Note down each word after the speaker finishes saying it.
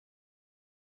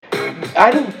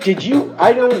I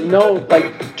don't know,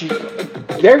 like,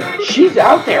 she's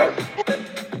out there.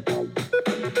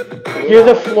 You're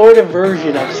the Florida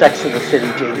version of Sex in the City,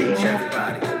 JD.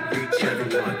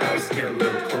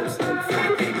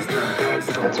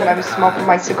 That's when I was smoking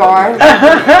my cigars.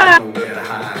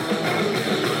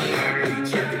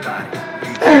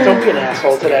 Don't be an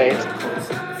asshole today.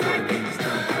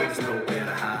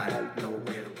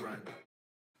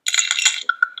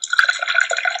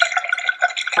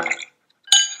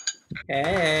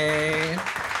 Hey,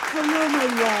 Hello, my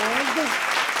love.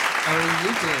 how are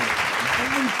you doing?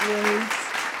 I'm great.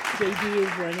 JD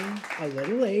is running a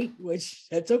little late, which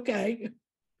that's okay.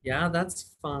 Yeah,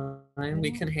 that's fine.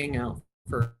 We can hang out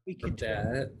for We a can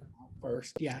bit.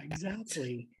 first. Yeah,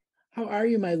 exactly. How are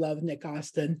you, my love, Nick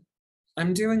Austin?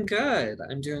 I'm doing good.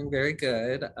 I'm doing very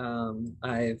good.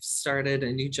 I've started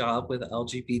a new job with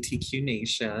LGBTQ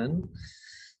Nation.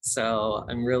 So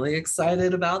I'm really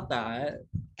excited about that.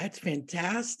 That's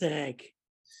fantastic.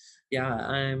 Yeah,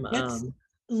 I'm That's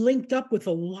linked up with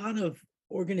a lot of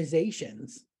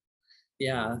organizations.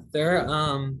 yeah,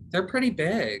 they're pretty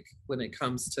big when it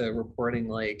comes to reporting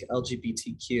like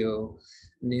LGBTQ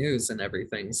news and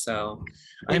everything. So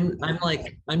I'm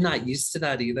not used to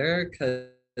that either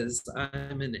because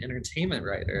I'm an entertainment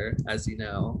writer, as you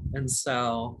know. And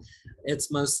so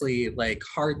it's mostly like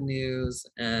hard news.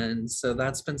 And so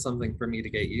that's been something for me to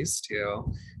get used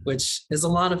to, which is a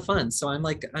lot of fun. So I'm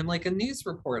like a news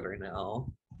reporter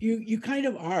now. You kind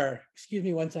of are. Excuse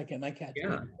me 1 second. My cat's being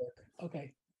Yeah. a jerk.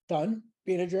 Okay. Done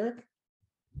being a jerk.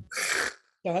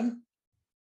 Done.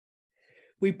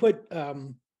 We put a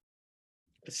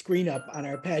screen up on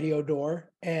our patio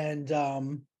door, and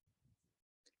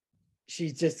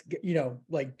she's just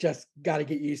like just got to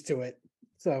get used to it.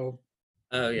 So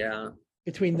Oh yeah.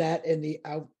 between that and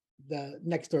the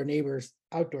next door neighbor's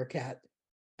outdoor cat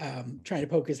trying to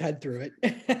poke his head through it,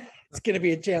 it's going to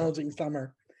be a challenging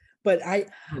summer. But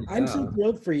I'm so Yeah.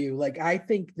 thrilled for you. Like, I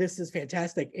think this is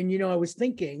fantastic. And I was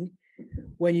thinking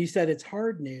when you said it's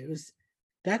hard news,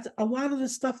 that's a lot of the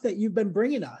stuff that you've been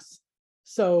bringing us.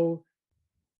 So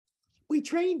we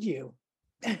trained you.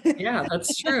 Yeah,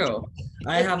 that's true.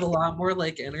 I have a lot more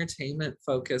like entertainment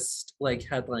focused like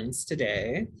headlines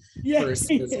today Yeah.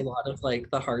 versus a lot of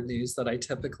like the hard news that I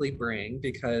typically bring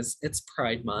because it's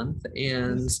Pride Month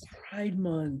and It's Pride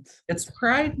Month. it's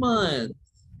Pride Month.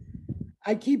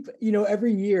 I keep,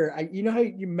 every year, how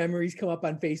your memories come up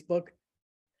on Facebook.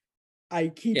 I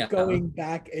keep Yeah. going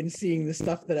back and seeing the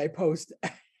stuff that I post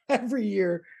every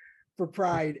year for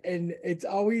Pride, and it's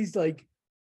always like,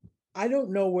 I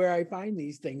don't know where I find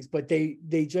these things, but they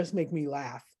just make me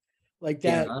laugh. Like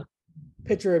that Yeah.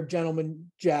 picture of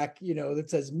Gentleman Jack, that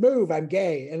says "Move, I'm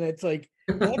gay," and it's like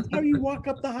that's how you walk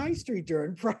up the high street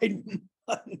during Pride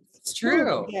Month. It's Move, I'm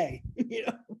true. gay.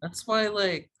 That's why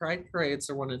like Pride parades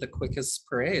are one of the quickest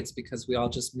parades because we all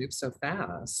just move so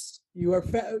fast. You are.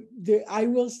 I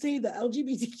will say the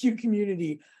LGBTQ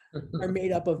community are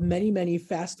made up of many, many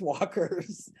fast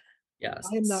walkers. Yes.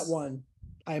 I am not one.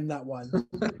 I am not one.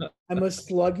 I'm a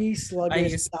sluggish,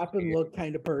 used stop to and be. look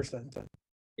kind of person.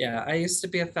 Yeah, I used to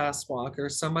be a fast walker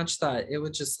so much that it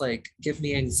would just like give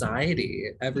me anxiety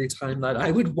every time that I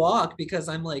would walk because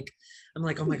I'm like,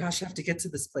 oh my gosh, I have to get to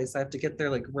this place. I have to get there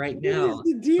like right What is now.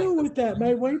 the deal Like, with that?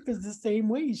 My wife is the same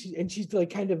way. She's like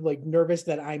kind of like nervous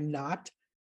that I'm not.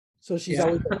 So she's yeah.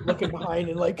 always like looking behind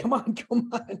and like, come on,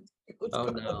 let's Oh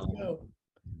go, let's no. go.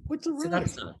 What's the See, rush?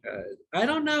 that's not good. I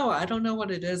don't know. I don't know what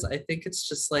it is. I think it's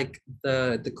just like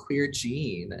the queer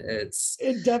gene. It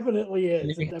definitely It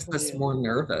is. It makes definitely us is. more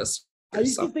nervous I or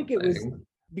used to think it was something.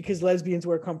 because lesbians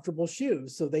wear comfortable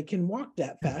shoes, so they can walk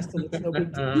that fast and it's no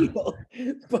big deal.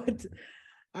 But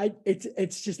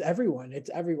it's just everyone. It's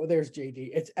everyone. There's JD.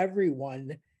 It's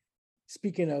everyone.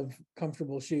 Speaking of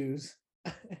comfortable shoes,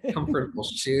 Comfortable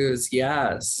shoes,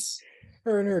 yes.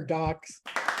 her and her docs.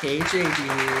 Hey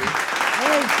JD.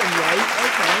 Oh, some light.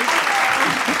 Okay.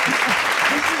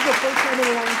 This is the first time in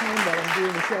a long time that I'm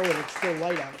doing the show and it's still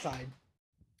light outside.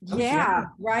 Yeah,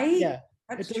 right? Yeah. It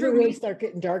That's doesn't true. really start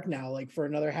getting dark now, like for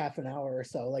another half an hour or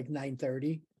so, like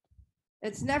 9:30.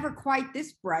 It's never quite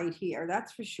this bright here,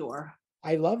 that's for sure.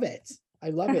 I love it. I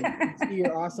love it. See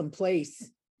your awesome place.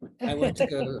 I went to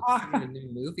go see a new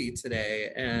movie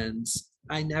today, and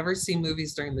I never see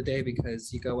movies during the day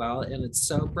because you go out and it's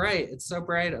so bright. It's so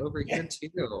bright over here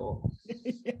too.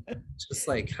 Just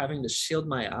like having to shield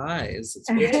my eyes. It's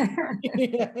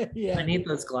Yeah. I need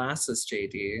those glasses,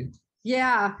 JD.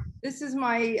 Yeah, this is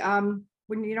my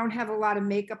when you don't have a lot of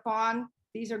makeup on,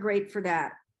 these are great for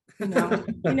that. You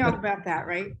know about that,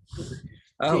 right?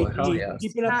 Oh, hell JD, yes.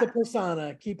 keeping up the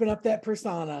persona, keeping up that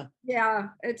persona. Yeah,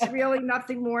 it's really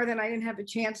nothing more than I didn't have a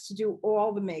chance to do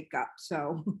all the makeup,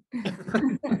 so.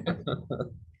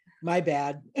 My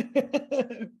bad.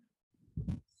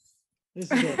 This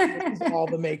is it. This is all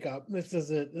the makeup. This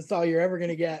is it. That's all you're ever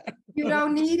gonna get. You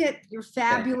don't need it. You're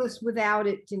fabulous without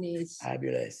it, Denise.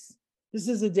 Fabulous. This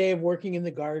is a day of working in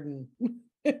the garden.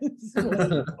 This is what it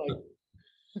looks like.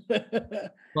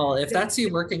 Well, if that's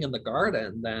you working in the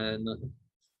garden, then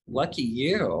lucky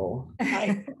you.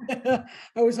 I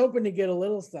I was hoping to get a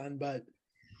little sun, but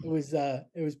it was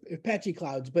patchy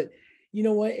clouds. But you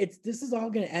know what? This is all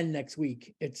gonna end next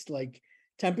week. It's like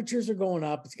temperatures are going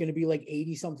up. It's gonna be like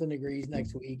 80 something degrees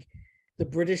next week. The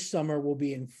British summer will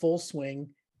be in full swing.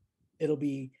 It'll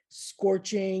be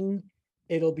scorching,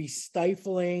 it'll be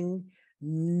stifling.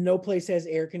 No place has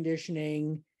air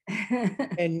conditioning.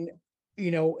 And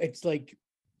it's like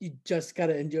you just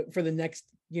gotta enjoy for the next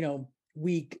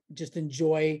week, just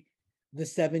enjoy the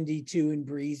 72 and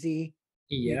breezy.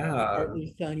 Yeah.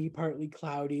 Partly sunny, partly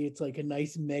cloudy. It's like a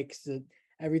nice mix that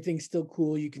everything's still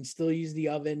cool. You can still use the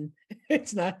oven.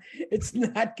 It's not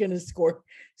gonna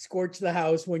scorch the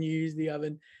house when you use the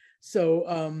oven.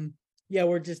 So yeah,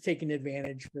 we're just taking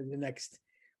advantage for the next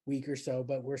week or so,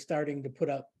 but we're starting to put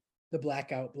up the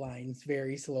blackout blinds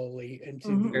very slowly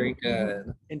Very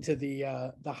good. into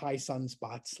the high sun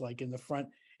spots, like in the front.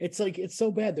 It's like it's so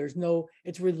bad.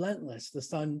 It's relentless. The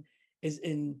sun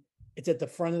it's at the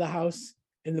front of the house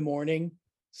in the morning,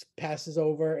 passes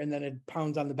over, and then it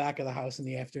pounds on the back of the house in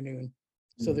the afternoon.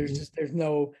 So there's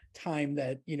no time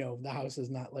that the house is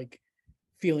not like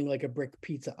feeling like a brick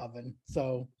pizza oven.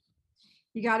 So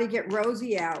You got to get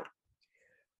Rosie out.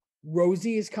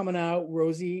 Rosie is coming out.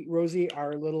 Rosie,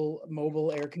 our little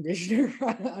mobile air conditioner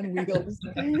on wheels,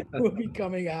 will be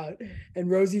coming out.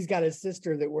 And Rosie's got a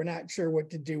sister that we're not sure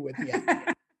what to do with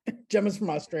yet. Gemma's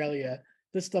from Australia.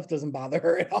 This stuff doesn't bother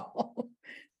her at all.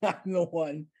 I'm the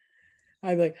one.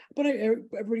 I'm like, but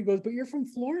everybody goes, but you're from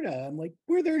Florida. I'm like,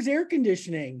 where there's air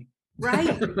conditioning.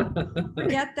 Right?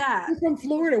 Forget that. I'm from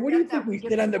Florida. What do you Forget think? We that.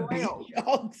 sit on the Spoiled. beach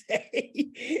all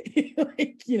day?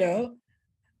 Like,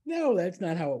 no, that's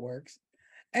not how it works.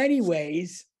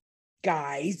 Anyways,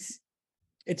 guys,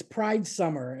 it's Pride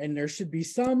summer, and there should be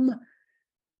some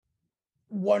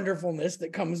wonderfulness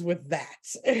that comes with that.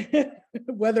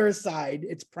 Weather aside,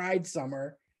 it's Pride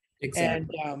summer.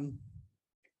 Exactly. And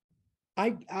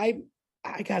I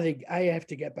have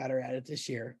to get better at it this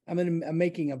year. I'm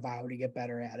making a vow to get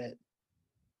better at it.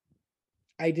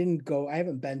 I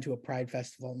haven't been to a Pride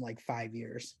festival in like 5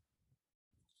 years.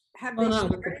 Have Well, they not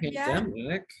with the started yet?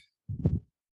 pandemic.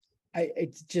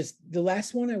 It's just the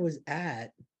last one I was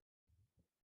at,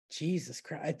 Jesus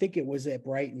Christ, I think it was at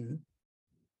Brighton,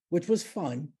 which was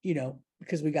fun,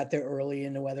 because we got there early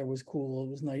and the weather was cool. It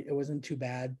was nice. It wasn't too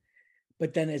bad.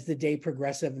 But then as the day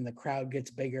progresses and the crowd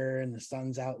gets bigger and the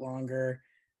sun's out longer,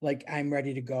 like I'm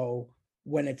ready to go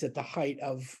when it's at the height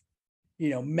of,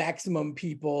 maximum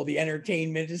people, the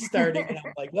entertainment is starting, and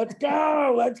I'm like, let's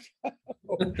go.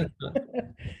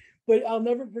 But I'll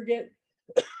never forget,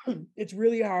 it's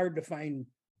really hard to find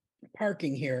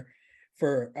parking here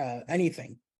for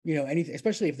anything, anything,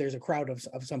 especially if there's a crowd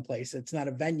of some place. It's not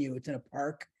a venue, it's in a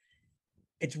park.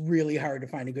 It's really hard to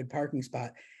find a good parking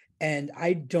spot. And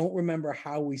I don't remember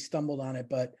how we stumbled on it,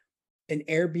 but an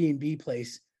Airbnb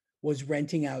place was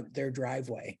renting out their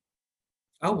driveway.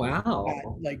 Oh,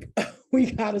 wow. Like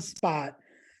we got a spot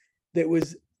that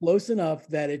was close enough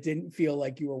that it didn't feel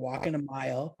like you were walking a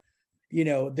mile.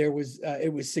 There was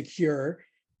it was secure.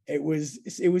 It was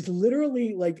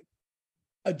literally like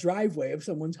a driveway of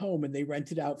someone's home, and they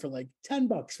rented out for like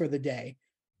 $10 for the day.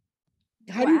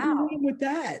 How do you Wow. do with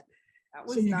that? That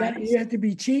was So nice. you have to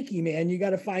be cheeky, man. You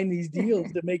got to find these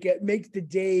deals to make the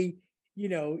day,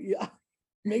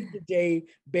 make the day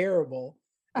bearable.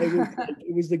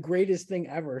 It was the greatest thing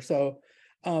ever. So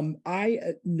I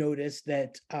noticed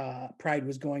that Pride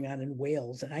was going on in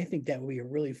Wales, and I think that would be a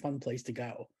really fun place to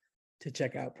go to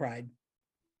check out Pride.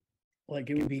 Like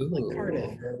it would be like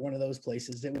Cardiff or one of those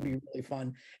places. It would be really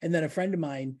fun. And then a friend of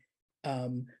mine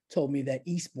told me that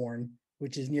Eastbourne,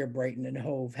 which is near Brighton and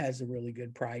Hove, has a really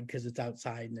good Pride because it's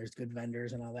outside and there's good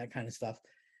vendors and all that kind of stuff.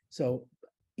 So,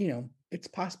 it's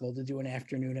possible to do an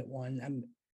afternoon at one.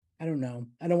 I don't know.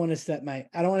 I don't want to set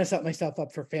myself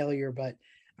up for failure, but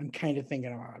I'm kind of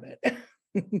thinking about it.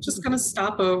 Just gonna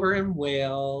stop over in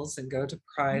Wales and go to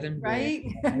Pride and Right?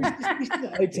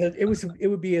 It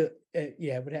would be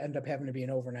it would end up having to be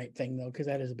an overnight thing though, because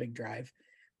that is a big drive.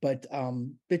 But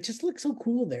it just looks so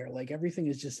cool there. Like everything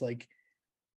is just like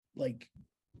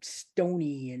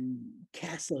stony and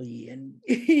castle-y, and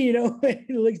it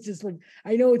looks just like,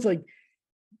 I know it's like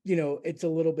it's a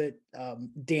little bit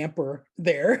damper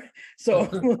there. So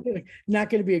not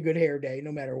going to be a good hair day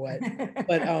no matter what.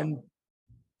 But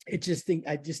I just think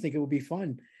it would be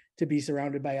fun to be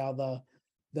surrounded by all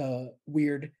the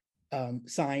weird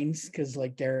signs, because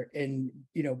like they're in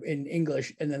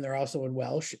English, and then they're also in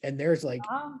Welsh, and there's like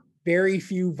Oh. very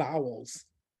few vowels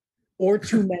or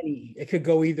too many. It could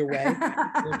go either way.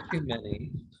 There are too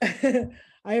many.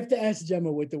 I have to ask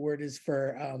Gemma what the word is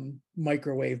for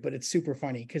microwave, but it's super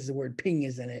funny because the word ping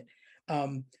is in it.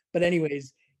 But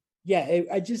anyways, yeah,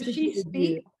 I just Does think she it would be-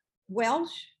 speak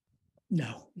Welsh?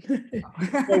 no.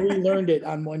 Well, we learned it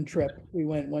on one trip. We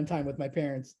went one time with my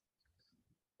parents.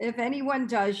 If anyone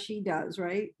does, she does,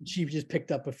 right? She just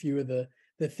picked up a few of the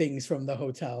things from the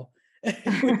hotel. We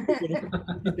figured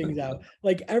a few things out.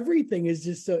 Like everything is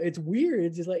just so, it's weird.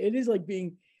 It's just like, it is like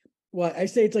being, well, I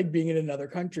say it's like being in another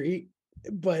country,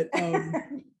 but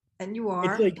And you are.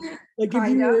 it's like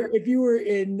if you were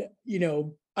in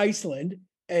Iceland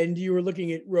and you were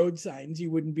looking at road signs, you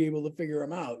wouldn't be able to figure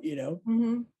them out,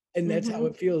 Mhm. and that's how Mhm.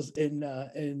 it feels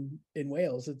in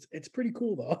Wales. It's pretty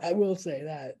cool though. I will say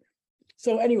that.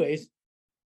 So anyways,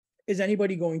 is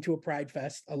anybody going to a Pride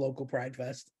Fest, a local Pride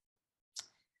Fest?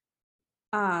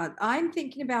 I'm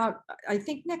thinking about, I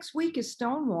think next week is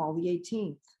Stonewall, the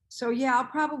 18th. So yeah, I'll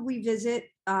probably visit.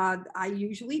 I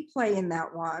usually play in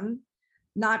that one,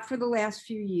 not for the last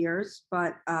few years,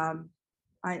 but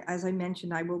as I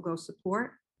mentioned, I will go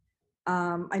support.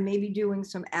 I may be doing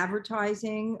some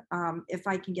advertising. If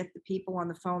I can get the people on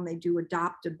the phone, they do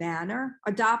adopt a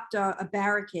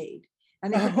barricade.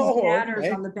 And they put Oh, these banners okay.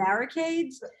 on the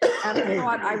barricades. And I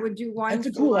thought I would do one. That's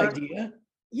a cool for- idea.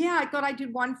 Yeah, I thought I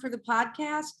did one for the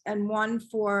podcast and one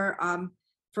for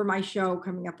my show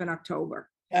coming up in October.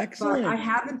 But Excellent. I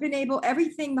haven't been able,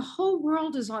 everything, the whole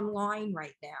world is online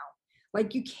right now.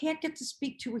 Like you can't get to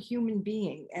speak to a human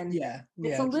being, and Yeah,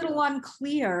 it's yeah. a little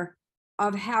unclear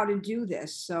of how to do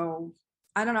this. So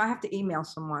I don't know, I have to email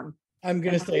someone. I'm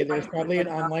gonna and say I there's can probably an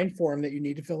get it done. online form that you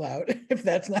need to fill out if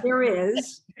that's not. There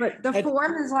is, but the That's-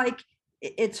 form is like,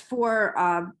 it's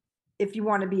for if you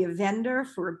want to be a vendor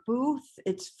for a booth,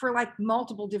 it's for like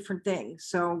multiple different things.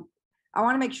 So I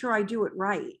want to make sure I do it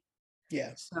right.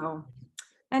 Yeah. So What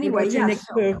anyway, about you, yeah. Nick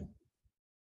so- Boo?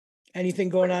 Anything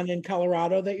going on in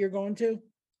Colorado that you're going to?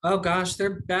 Oh gosh,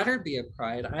 there better be a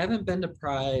Pride. I haven't been to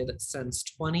Pride since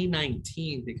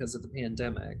 2019 because of the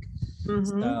pandemic. Mhm.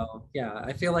 So yeah,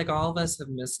 I feel like all of us have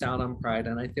missed out on Pride,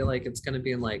 and I feel like it's going to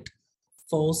be in like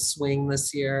full swing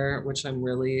this year, which I'm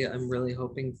really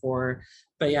hoping for.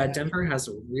 But yeah, Yeah. Denver has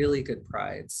a really good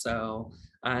Pride, so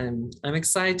I'm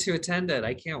excited to attend it.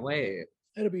 I can't wait.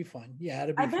 It'll be fun. Yeah,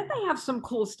 it'll be I bet fun. they have some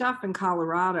cool stuff in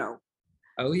Colorado,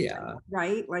 Oh yeah,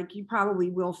 right? Like you probably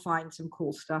will find some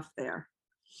cool stuff there.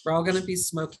 we're all gonna be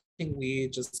smoking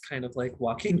weed, just kind of like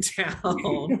walking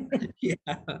down. Yeah,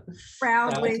 That's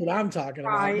Proudly. what I'm talking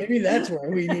about. Pride. Maybe that's where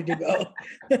we need to go.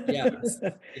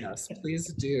 yes,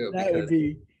 please do. That would because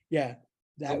be, yeah.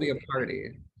 That'll be a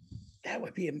party. That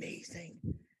would be amazing.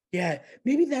 Yeah,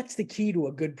 maybe that's the key to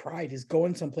a good Pride, is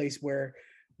going someplace where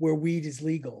weed is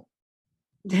legal,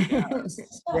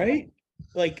 right?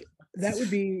 Like that would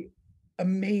be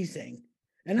amazing.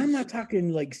 And I'm not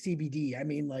talking like CBD. I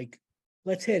mean, like,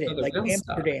 let's hit Oh, it, the like real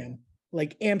stuff. Amsterdam,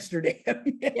 like Amsterdam.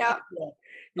 Yeah.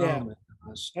 Yeah. Oh my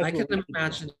gosh. That's I can what we can do.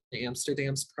 imagine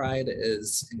Amsterdam's Pride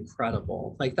is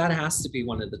incredible. Like that has to be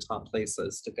one of the top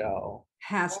places to go.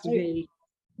 Has to Right. be.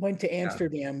 Went to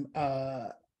Amsterdam.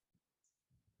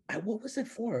 What was it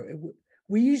for?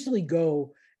 We usually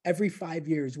go every 5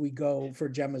 years. We go for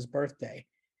Gemma's birthday,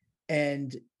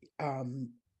 and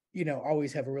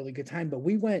always have a really good time. But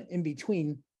we went in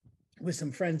between with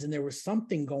some friends, and there was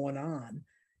something going on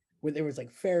where there was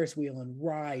like Ferris wheel and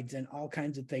rides and all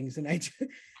kinds of things, and I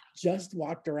just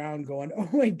walked around going, "Oh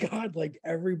my god!" Like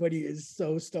everybody is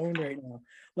so stoned right now.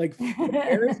 Like the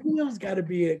Ferris wheel's got to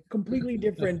be a completely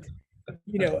different.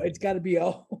 It's got to be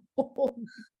a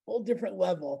whole different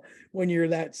level when you're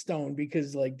that stoned,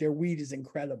 because like their weed is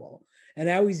incredible. And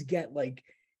I always get like,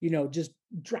 just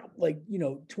drop like,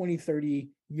 20, 30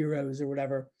 euros or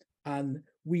whatever on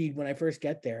weed when I first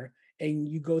get there. And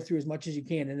you go through as much as you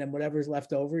can. And then whatever's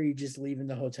left over, you just leave in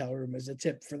the hotel room as a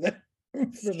tip for the,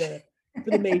 for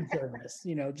the maid service,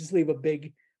 just leave a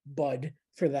big bud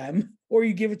for them, or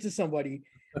you give it to somebody.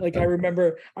 Like I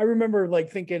remember like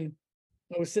thinking,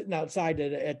 I was sitting outside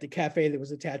at the cafe that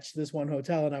was attached to this one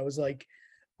hotel, and I was like,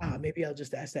 maybe I'll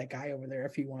just ask that guy over there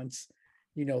if he wants,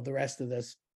 the rest of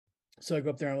this. So I go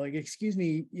up there, I'm like, excuse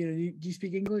me, do you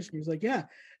speak English? And he was like, yeah.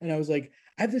 And I was like,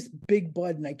 I have this big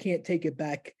bud and I can't take it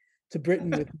back to Britain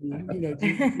with me, you know,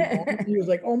 he was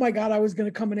like, oh my God, I was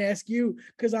gonna come and ask you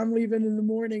because I'm leaving in the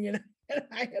morning and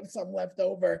I have some left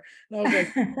over. And I was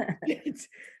like,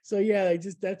 so yeah,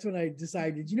 that's when I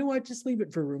decided, you know what, just leave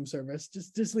it for room service.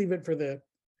 Just leave it for the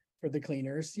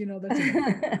cleaners, you know, that's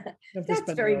enough. You have to That's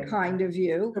spend very all the kind time. of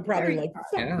you. They're probably Very like,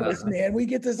 kind. fuck this, man, we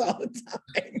get this all the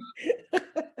time.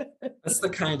 That's the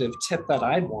kind of tip that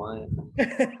I'd want.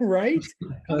 Right?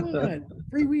 Come on,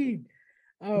 free weed.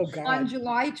 Oh On God.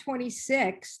 July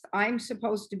 26th, I'm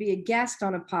supposed to be a guest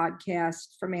on a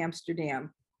podcast from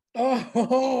Amsterdam.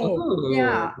 Oh,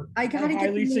 Yeah, Ooh. I I gotta get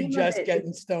highly the name of suggest it.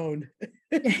 getting stoned.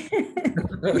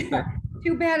 Yeah,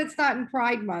 too bad it's not in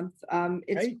Pride Month.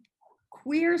 It's Right?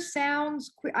 Queer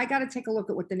Sounds. I gotta take a look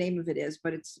at what the name of it is,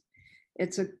 but it's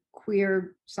a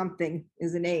queer something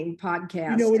is the name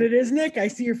podcast. You know what it is, Nick? I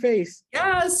see your face.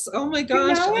 Yes. Oh my You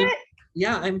gosh. know it?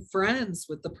 Yeah, I'm friends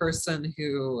with the person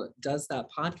who does that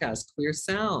podcast, Queer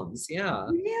Sounds. Yeah.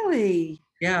 Really?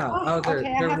 Yeah. Oh, Oh, they're okay,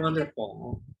 I have to get-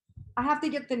 wonderful. I have to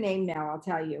get the name now, I'll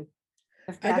tell you.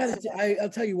 If I that's- I'll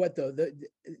tell you what though,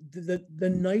 the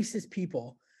nicest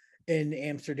people in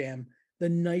Amsterdam, the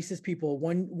nicest people.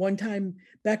 One time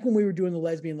back when we were doing the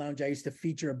Lesbian Lounge, I used to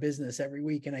feature a business every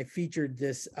week, and I featured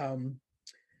this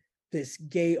this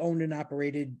gay owned and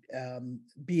operated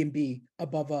B&B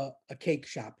above a cake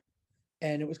shop,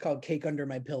 and it was called Cake Under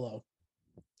My Pillow.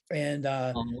 And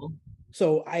Oh,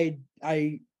 so I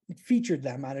featured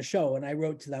them on a show, and I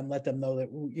wrote to them, let them know that,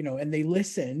 you know, and they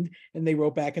listened and they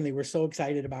wrote back and they were so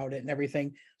excited about it and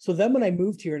everything. So then when I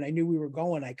moved here and I knew we were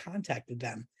going, I contacted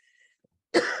them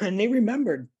and they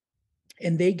remembered,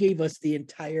 and they gave us the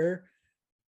entire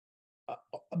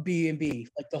B&B,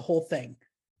 like the whole thing.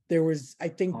 There was, I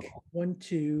think, Oh. 1,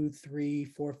 2, 3,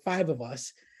 4, 5 of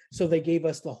us. So they gave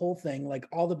us the whole thing, like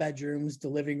all the bedrooms, the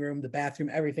living room, the bathroom,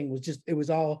 everything was just, it was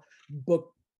all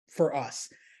booked for us.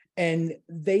 And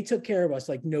they took care of us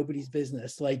like nobody's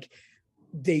business. Like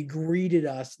they greeted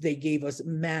us, they gave us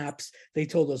maps, they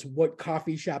told us what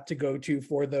coffee shop to go to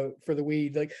for the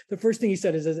weed. Like the first thing he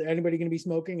said is anybody going to be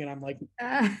smoking? And I'm like,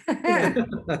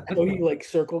 so he like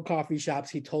circled coffee shops.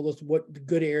 He told us what the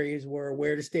good areas were,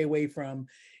 where to stay away from,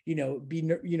 you know,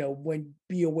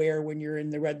 be aware when you're in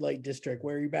the red light district,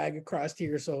 wear your bag across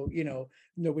here. So, you know,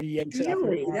 nobody yanks it off your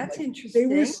Really? arm. That's Like, interesting.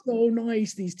 they were so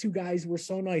nice. These two guys were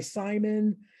so nice.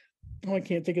 Simon, oh, I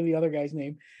can't think of the other guy's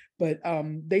name, but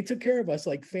they took care of us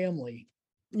like family,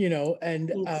 you know,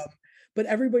 and Yes. but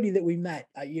everybody that we met,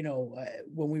 you know,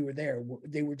 when we were there,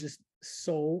 they were just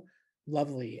so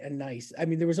lovely and nice. I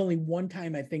mean, there was only one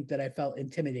time I think that I felt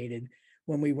intimidated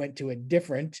when we went to a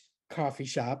different coffee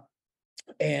shop,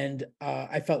 and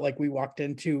I felt like we walked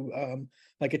into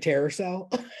like a terror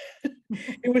cell.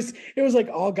 It was like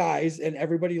all guys, and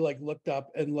everybody like looked up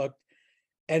and looked,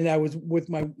 and I was with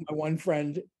my one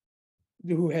friend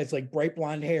who has like bright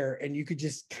blonde hair, and you could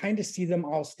just kind of see them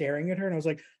all staring at her, and I was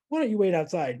like, why don't you wait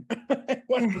outside?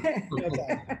 Why don't you wait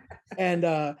outside?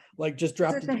 And like just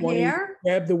dropped it the the 20, hair?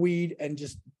 grabbed the weed, and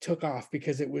just took off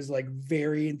because it was like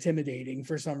very intimidating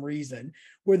for some reason.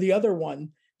 Where the other one,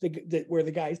 where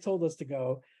the guys told us to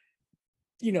go,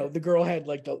 you know, the girl had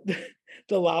like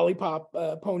the lollipop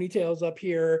ponytails up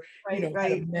here, you know,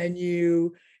 had a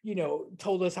menu, you know,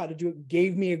 told us how to do it,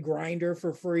 gave me a grinder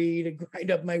for free to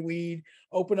grind up my weed,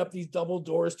 open up these double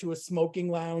doors to a smoking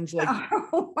lounge, like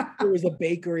Oh, wow. there was a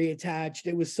bakery attached.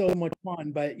 It was so much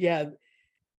fun. But yeah,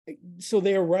 so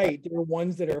they're right. There are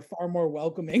ones that are far more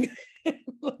welcoming.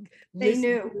 Like, They listen to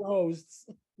knew. your hosts.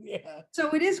 Yeah. So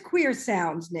it is Queer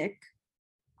Sounds, Nick.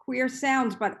 Queer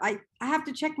Sounds, but I have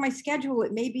to check my schedule.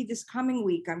 It may be this coming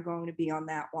week I'm going to be on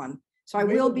that one. So I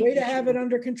will be. Way to have it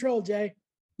under control, Jay.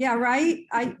 Yeah, right?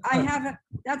 I haven't,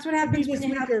 that's what Could be happens this when you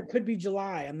week have, or it could be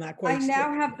July. I'm not quite I sure.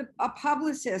 now have a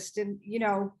publicist, and, you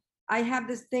know, I have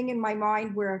this thing in my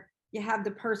mind where you have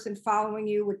the person following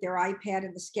you with their iPad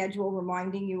and the schedule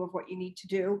reminding you of what you need to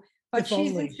do. But If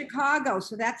she's in only. Chicago,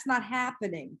 so that's not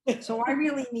happening. So I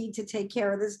really need to take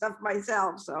care of this stuff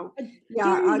myself. So yeah,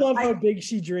 Don't you love I- how big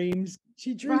she dreams?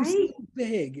 She dreams so Right?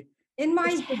 big. in my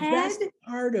It's the head, best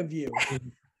part of you.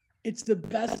 It's the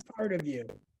best part of you.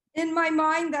 in my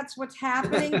mind, that's what's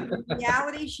happening. In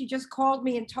reality, she just called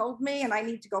me and told me, and I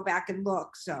need to go back and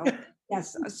look. So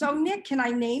yes. So Nick, can I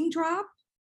name drop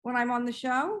when I'm on the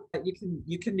show?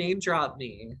 you can name drop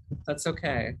me. That's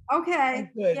okay. Okay.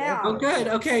 Oh, good, Yeah, Oh, good.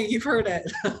 Okay, you've heard it.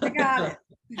 I got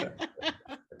it.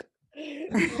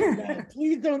 Oh, God,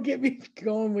 please don't get me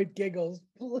going with giggles.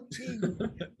 Please.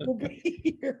 We'll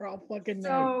be here all fucking night.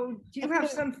 So do you have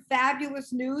some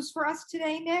fabulous news for us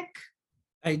today, Nick?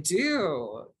 I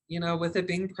do. with it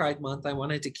being Pride Month, I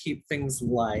wanted to keep things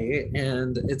light.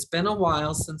 And it's been a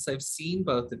while since I've seen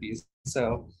both of you.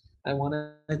 So I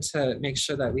wanted to make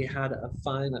sure that we had a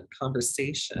fun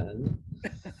conversation.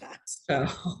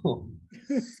 So,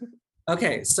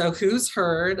 okay. So who's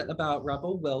heard about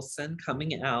Rebel Wilson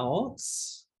coming out?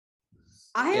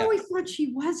 I Yeah. always thought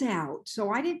she was out, so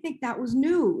I didn't think that was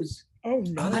news. Oh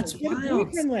no, that's she had a wild.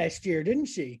 boyfriend last year, didn't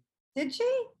she? Did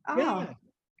she? Oh, Yeah.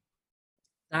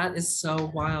 That is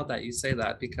so wild that you say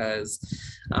that because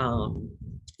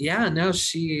yeah, no,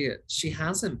 she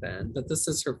hasn't been, but this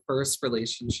is her first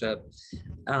relationship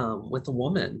with a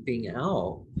woman being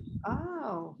out.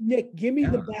 oh. Nick, give me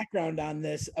the Yeah. background on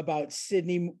this about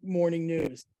Sydney Morning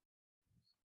News.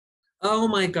 Oh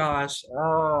my gosh.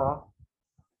 Oh,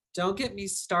 don't get me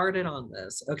started on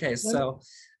this. Okay, so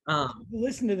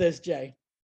Listen to this, Jay.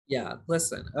 yeah,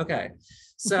 listen. Okay.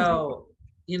 So,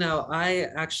 I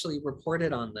actually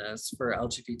reported on this for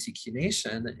LGBTQ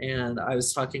Nation, and I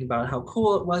was talking about how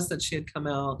cool it was that she had come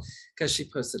out because she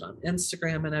posted on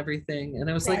Instagram and everything. And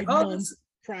I was like, Pride oh, Month,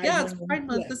 yeah, it's Pride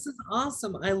Month. yeah. This is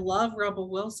awesome. I love Rebel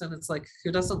Wilson. It's like,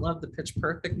 who doesn't love the Pitch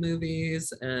Perfect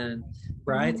movies and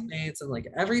Bridesmaids and like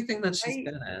everything that she's Right.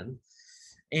 been in?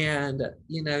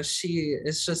 And she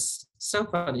is just so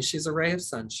funny. She's a ray of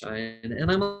sunshine, and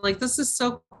I'm like, this is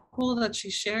so cool that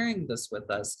she's sharing this with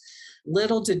us.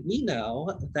 Little did we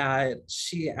know that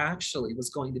she actually was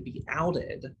going to be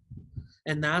outed,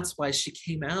 and that's why she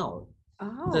came out.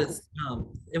 Oh.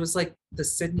 It was like the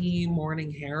Sydney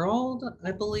Morning Herald,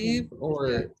 I believe,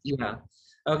 or yeah.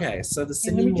 Okay, so the And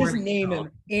Sydney let me just Morning name Herald.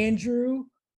 him. Andrew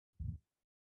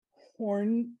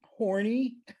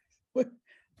Hornery.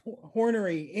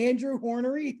 Andrew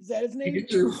Hornery, is that his name?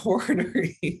 Andrew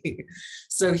Hornery.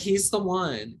 So he's the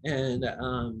one. And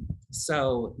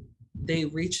so they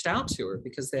reached out to her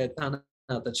because they had found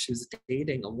out that she was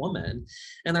dating a woman.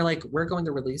 And they're like, we're going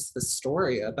to release this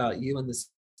story about you and this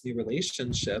new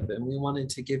relationship. And we wanted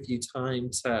to give you time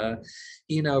to,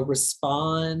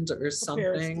 respond or Prepare a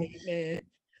something. statement.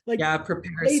 Like, Yeah,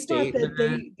 prepare a they thought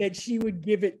statement. that she would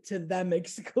give it to them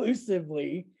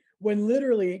exclusively when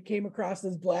literally it came across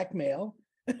as blackmail.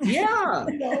 Yeah.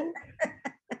 No,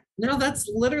 No, that's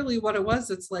literally what it was.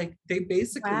 It's like they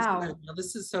basically Wow. said, now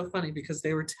this is so funny because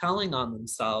they were telling on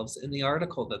themselves in the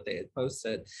article that they had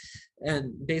posted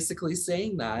and basically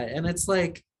saying that. And it's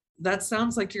like, that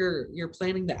sounds like you're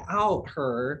planning to out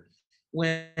her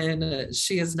when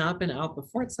she has not been out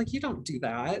before. It's like, you don't do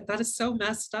that. That is so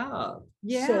messed up.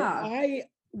 Yeah. So I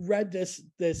read this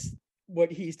what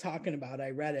he's talking about. I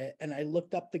read it and I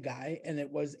looked up the guy and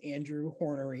it was Andrew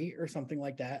Hornery or something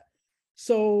like that.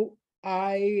 So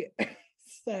I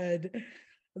said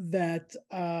that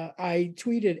I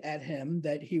tweeted at him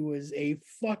that he was a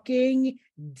fucking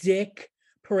dick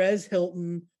Perez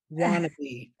Hilton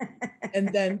wannabe. And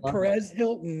then Love Perez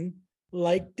Hilton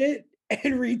liked it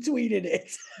and retweeted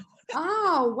it.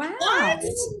 Oh, wow. What?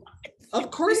 Of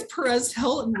course Perez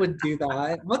Hilton would do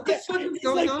that. What the fuck is He's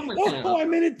going like, on with him? oh,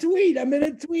 I'm in a tweet.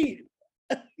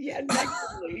 Yeah,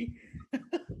 negatively.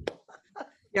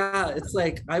 Yeah, it's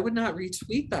like, I would not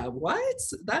retweet that. What?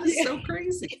 That is so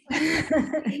crazy.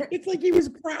 It's like he was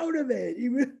proud of it. He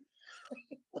was.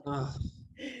 Ugh.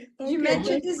 You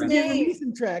mentioned his give me name.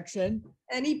 some traction.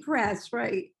 Any press,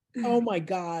 right? Oh my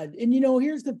God. And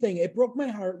here's the thing. It broke my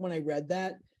heart when I read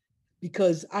that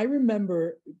because I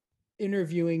remember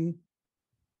interviewing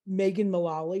Megan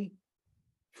Mullally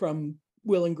from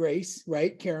Will and Grace,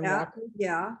 right? Karen Yeah. Walker.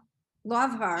 Yeah.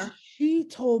 Love her. She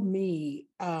told me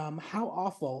how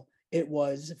awful it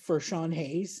was for Sean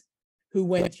Hayes, who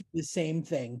went through the same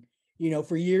thing.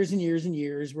 For years and years and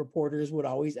years, reporters would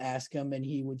always ask him and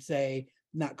he would say,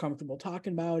 not comfortable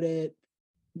talking about it,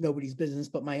 nobody's business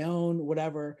but my own,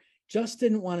 whatever. Just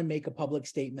didn't want to make a public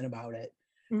statement about it.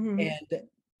 Mhm. And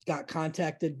got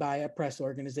contacted by a press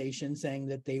organization saying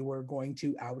that they were going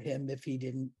to out him if he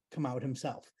didn't come out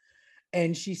himself.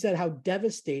 And she said how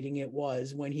devastating it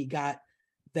was when he got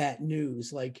that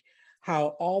news, like how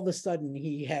all of a sudden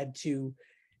he had to,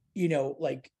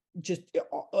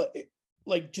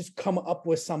 just come up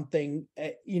with something,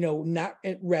 not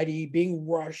ready, being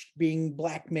rushed, being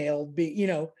blackmailed,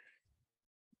 and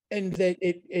that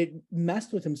it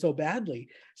messed with him so badly.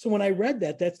 So when I read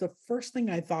that, that's the first thing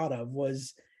I thought of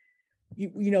was,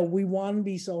 we want to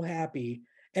be so happy.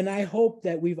 And I hope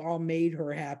that we've all made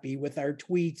her happy with our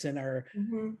tweets and our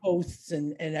Mhm. posts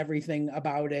and everything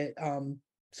about it,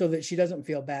 so that she doesn't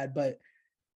feel bad. But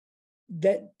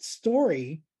that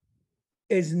story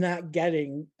is not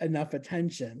getting enough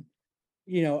attention,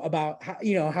 about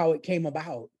how it came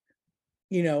about.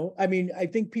 I mean, I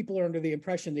think people are under the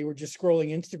impression they were just scrolling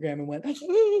Instagram and went,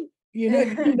 You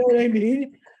know what I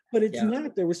mean? But it's Yeah.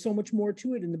 not. There was so much more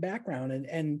to it in the background,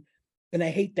 and I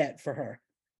hate that for her.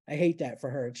 I hate that for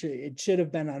her. It should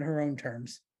have been on her own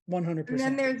terms, And then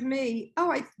 100%. there's me.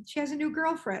 Oh, she has a new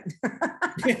girlfriend.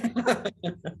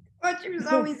 But she was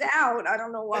always out. I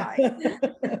don't know why.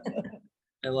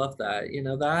 I love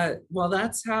that. Well,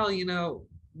 that's how,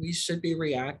 we should be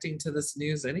reacting to this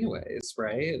news anyways,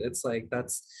 right? It's like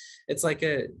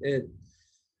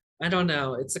I don't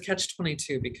know, it's a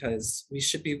catch-22 because we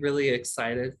should be really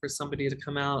excited for somebody to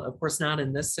come out. Of course, not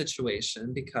in this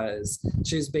situation because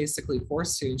she was basically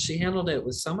forced to, and she handled it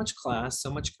with so much class, so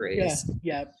much Yeah, grace.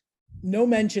 yeah. No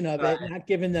mention of it, But- not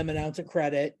giving them an ounce of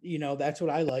credit. That's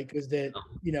what I like is that,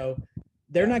 Oh.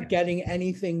 they're not getting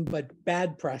anything but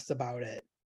bad press about it.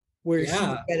 Where she's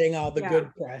Yeah. getting all the Yeah.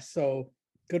 good press. So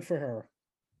good for her.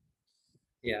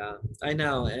 Yeah, I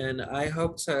know. And I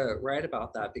hope to write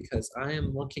about that because I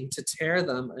am looking to tear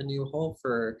them a new hole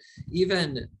for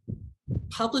even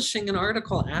publishing an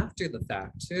article after the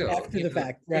fact too. After you the know,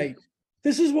 fact, right.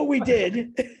 This is what we did.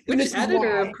 and Which this is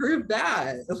editor why. approved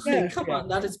that? Yeah, Like, come yeah. on,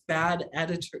 that is bad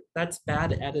editor. That's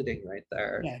bad editing right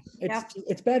there. Yeah, Yep.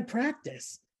 it's bad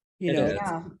practice. It It's is.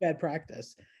 Yeah. bad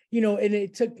practice. And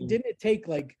didn't it take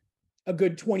like a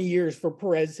good 20 years for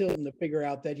Perez Hilton to figure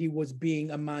out that he was being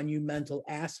a monumental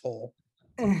asshole?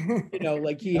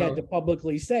 Like he had to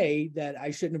publicly say that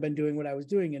I shouldn't have been doing what I was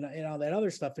doing and all that other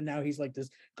stuff. And now he's like this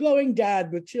glowing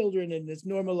dad with children and this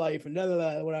normal life and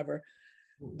whatever.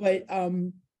 But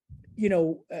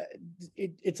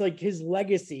it's like his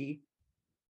legacy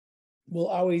will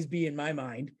always be in my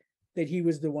mind that he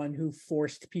was the one who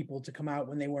forced people to come out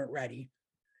when they weren't ready.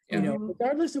 Mhm.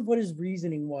 Regardless of what his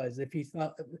reasoning was, if he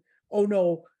thought, oh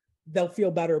no, they'll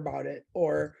feel better about it,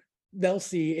 or they'll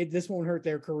see it, this won't hurt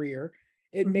their career.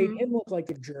 It made Mhm. him look like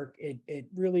a jerk. It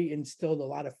really instilled a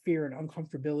lot of fear and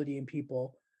uncomfortability in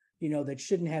people, that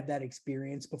shouldn't have that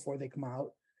experience before they come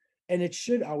out. And it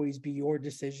should always be your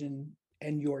decision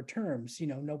and your terms.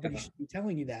 Nobody Yeah. should be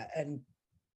telling you that. And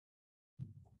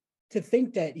to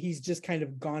think that he's just kind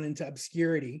of gone into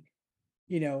obscurity,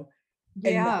 and now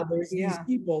Yeah, there's these yeah.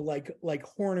 people like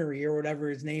Hornery or whatever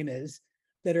his name is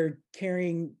that are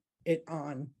carrying it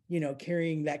on,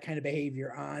 carrying that kind of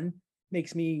behavior on.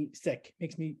 Makes me sick.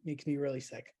 Makes me really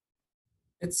sick.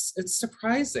 It's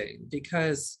surprising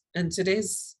because in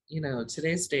today's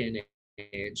day and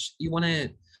age, you want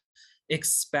to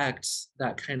expect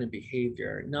that kind of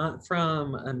behavior, not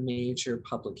from a major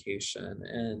publication.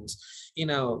 And,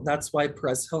 that's why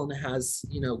Perez Hilton has,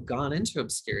 gone into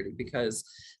obscurity because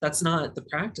that's not the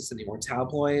practice anymore.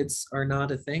 Tabloids are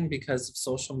not a thing because of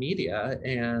social media.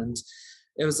 And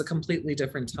it was a completely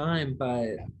different time,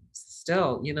 but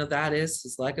still, that is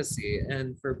his legacy.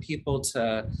 And for people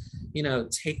to,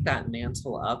 take that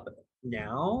mantle up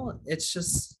now, it's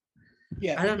just,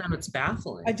 Yeah. I don't know, it's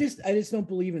baffling. I just don't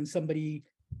believe in somebody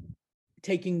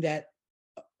taking that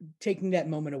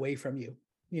moment away from you,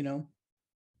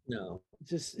 No,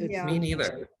 it's Yeah. me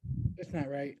neither. it's not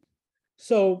right.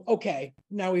 So, okay,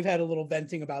 now we've had a little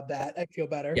venting about that. I feel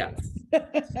better. Yeah.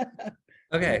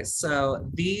 Okay, so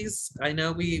these, I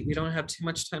know we don't have too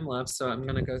much time left, so I'm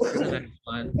gonna go through the next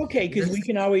one. Okay, because we This-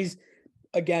 can always,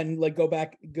 again, like go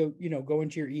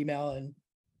into your email and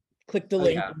click the Oh,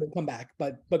 link yeah. and we'll come back.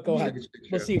 But go ahead. True,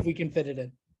 We'll true. see if we can fit it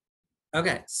in.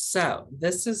 Okay, so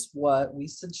this is what we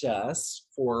suggest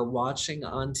for watching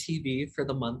on TV for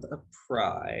the month of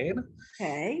Pride.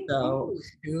 Okay. So Ooh,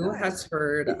 who good. has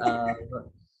heard of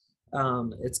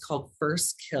it's called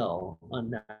First Kill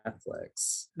on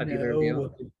Netflix? Have either of you?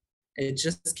 No. It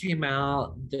just came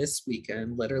out this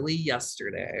weekend, literally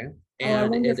yesterday. Oh, I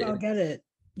And wonder it if I'll get it.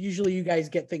 Usually you guys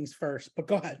get things first, but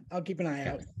go ahead. I'll keep an eye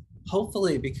out.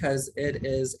 hopefully because it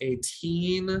is a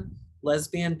teen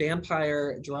lesbian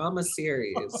vampire drama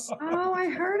series. Oh, I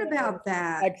heard about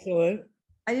that. Excellent.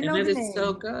 I didn't And know it the is name.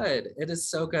 so good. It is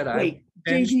so good. Wait, I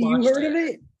JD, binge you watched heard of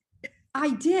it?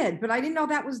 I did, but I didn't know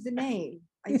that was the name.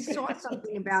 I saw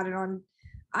something about it on,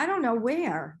 I don't know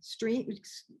where, surfing.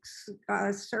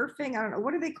 I don't know.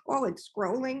 What do they call it?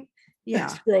 Scrolling? Yeah,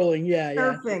 Scrolling, yeah.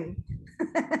 surfing.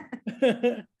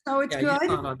 So it's Yeah, you saw it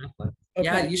good. on Netflix.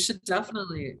 Yeah, Okay, you should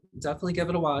definitely give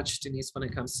it a watch, Denise. When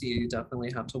it comes to you, you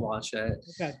definitely have to watch it.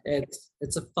 okay.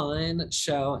 It's a fun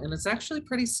show, and it's actually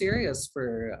pretty serious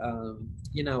for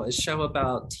a show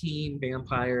about teen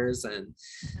vampires. And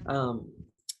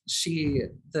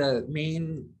the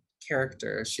main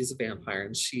character, she's a vampire,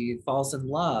 and she falls in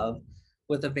love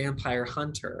with a vampire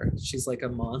hunter. She's like a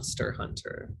monster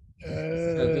hunter.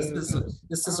 So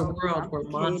this is a Oh, world where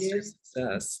complicated. monsters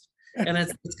exist. And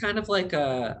it's kind of like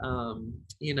a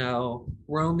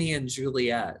Romeo and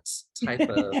Juliet type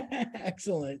of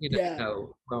Excellent. Yeah. Yeah.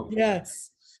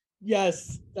 romance.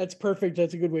 Yes, that's perfect.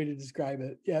 That's a good way to describe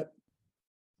it. Yep.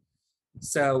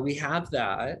 So we have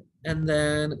that. And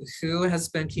then who has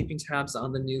been keeping tabs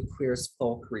on the new Queer as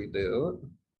Folk reboot?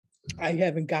 I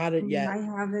haven't got it yet. I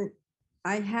haven't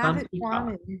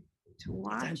wanted to It's on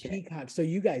watch it. Peacock, so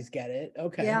you guys get it.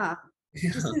 Okay. Yeah,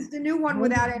 this is the new one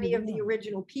When without did any you of the know?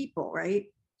 original people, right?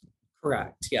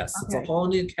 Correct. Yes, it's a Okay. whole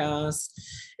new cast.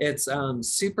 It's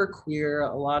super queer.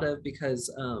 A lot of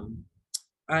because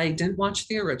I didn't watch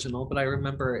the original, but I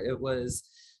remember it was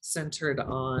centered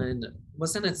on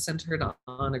wasn't it centered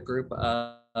on a group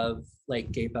of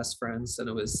like gay best friends, and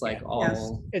it was like Yeah.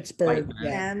 all It's white Bird. men.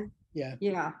 Yeah. And Yeah.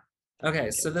 yeah,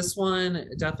 Okay, so this one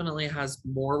definitely has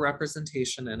more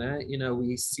representation in it.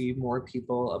 We see more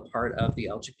people a part of the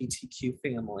LGBTQ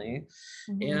family,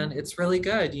 and it's really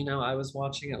good. I was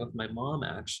watching it with my mom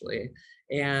actually,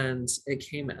 and it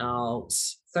came out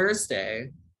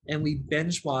Thursday, and we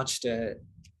binge watched it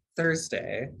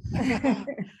Thursday,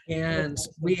 and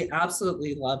we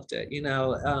absolutely loved it.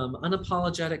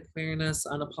 Unapologetic queerness,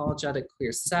 unapologetic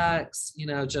queer sex,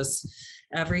 just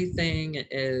everything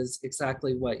is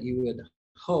exactly what you would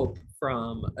hope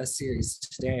from a series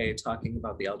today talking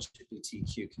about the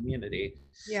LGBTQ community.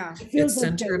 yeah, It It's feels like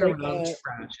centered like around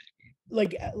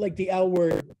tragedy. like the L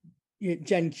word,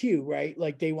 Gen Q, right?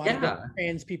 Like they wanted to Yeah. have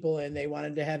trans people and they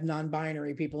wanted to have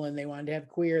non-binary people and they wanted to have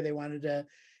queer. They wanted to,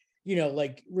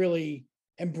 like really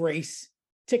embrace,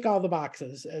 tick all the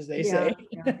boxes, as they say.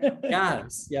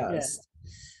 Yes, Yeah. yes.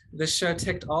 The show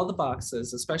ticked all the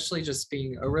boxes, especially just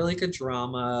being a really good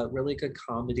drama, really good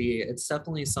comedy. It's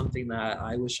definitely something that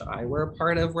I wish I were a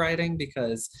part of writing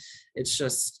because it's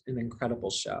just an incredible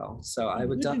show. So I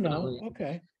would Good to know. definitely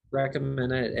Okay.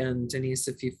 recommend it. And Denise,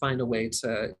 if you find a way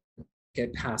to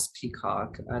get past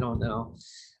Peacock, I don't know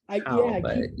how,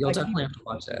 but you'll definitely have to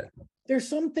watch it. There's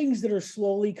some things that are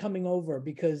slowly coming over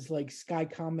because like Sky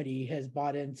Comedy has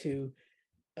bought into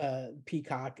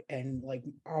Peacock, and like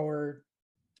our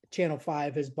Channel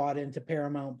 5 has bought into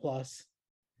Paramount Plus.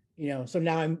 So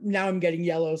now I'm getting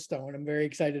Yellowstone. I'm very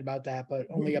excited about that, but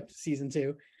only up to season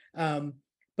 2.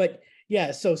 But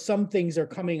yeah, so some things are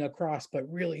coming across, but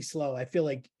really slow. I feel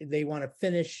like they want to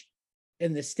finish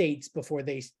in the States before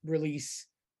they release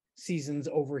seasons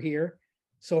over here.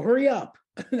 So hurry up.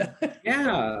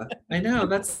 Yeah, I know.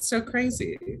 That's so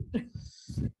crazy.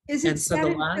 Is it And so set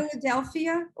the in last-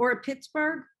 Philadelphia or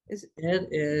Pittsburgh? It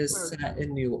is set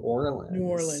in New Orleans. New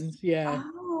Orleans, yeah.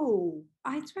 Oh,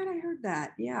 that's right. I heard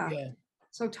that. Yeah. Yeah.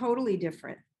 So totally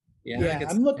different. Yeah, Yeah,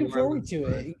 I'm looking forward to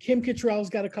it. Kim Cattrall's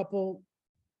got a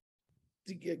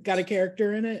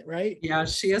character in it, right? Yeah,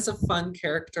 she has a fun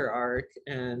character arc,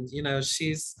 and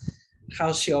she's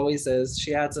how she always is.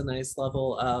 She adds a nice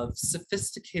level of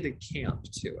sophisticated camp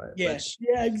to it. Yeah, which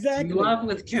yeah, we exactly. love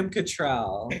with Kim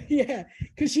Cattrall. Yeah,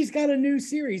 because she's got a new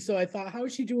series, so I thought, how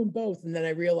is she doing both? And then I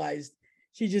realized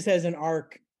she just has an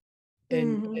arc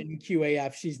in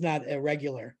QAF. She's not a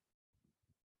regular.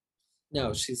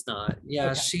 No, she's not.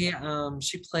 Yeah, Okay.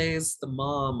 she plays the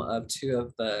mom of 2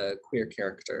 of the queer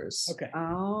characters. Okay.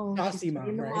 Oh, Saucy she's mom,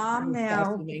 playing the right? mom Saucy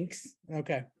now. Minx.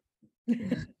 Okay.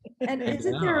 And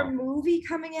isn't there a movie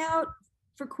coming out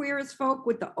for Queer as Folk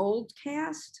with the old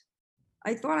cast?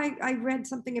 I thought I read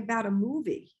something about a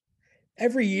movie.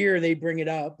 Every year they bring it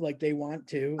up like they want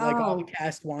to, like all the Oh.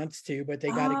 cast wants to, but they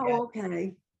got to Oh,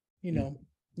 okay. get,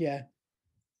 yeah.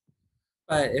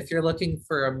 But if you're looking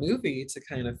for a movie to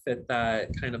kind of fit that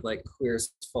kind of like queer as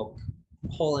folk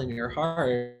hole in your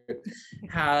heart,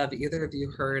 have either of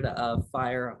you heard of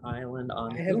Fire Island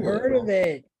on I have Hulu? heard of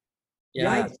it.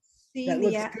 Yeah, I've seen that the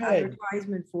looks good.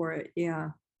 advertisement for it.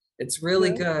 Yeah. it's really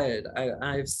Yeah. good.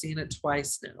 I've seen it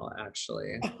twice now,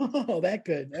 actually. Oh, that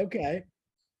good. Okay.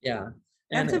 Yeah.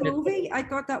 That's a it- movie? I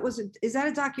thought that was, is that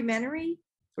a documentary?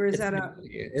 Or is it's that a,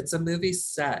 movie. It's a movie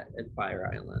set at Fire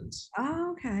Island.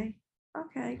 oh, okay.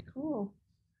 Okay, cool.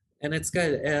 And it's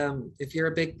good. If you're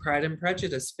a big Pride and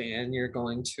Prejudice fan, you're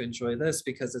going to enjoy this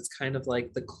because it's kind of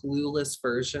like the clueless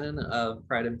version of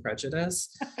Pride and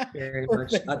Prejudice, very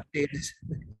much Perfect. updated,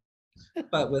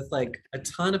 but with like a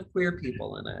ton of queer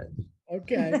people in it,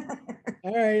 Okay.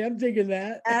 All right. I'm digging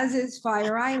that. As is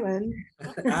Fire Island.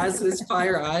 as is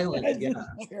Fire Island. As is Yeah.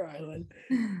 Fire Island.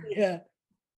 Yeah.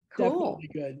 Cool. Definitely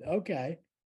good. Okay.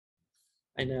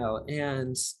 I know.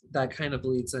 And that kind of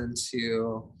leads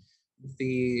into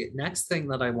the next thing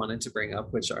that I wanted to bring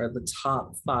up, which are the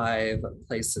top 5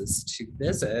 places to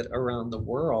visit around the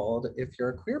world if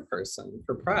you're a queer person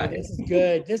for Oh, Pride. this is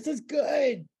good. This is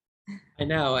good. I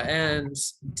know. And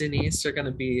Denise, you're going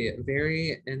to be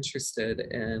very interested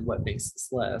in what makes this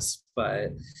list,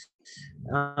 but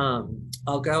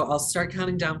I'll start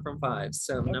counting down from 5.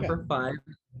 So Okay. number 5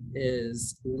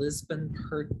 is Lisbon,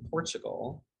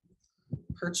 Portugal. I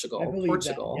Portugal, believe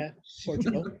Portugal. that. Yeah,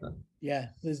 Portugal. Yeah,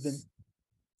 Lisbon,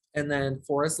 And then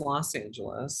 4 is Los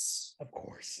Angeles. of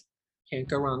course. Can't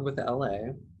go wrong with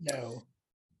LA. No.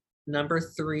 Number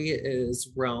 3 is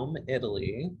Rome,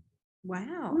 Italy.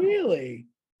 Wow. Really?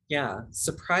 Yeah,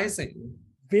 surprising.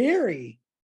 Very.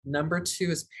 Number 2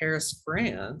 is Paris,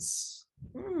 France.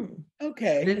 Hmm.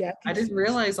 Okay. Yeah. I didn't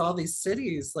realize all these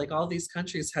cities, like all these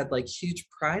countries had like huge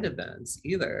pride events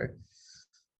either.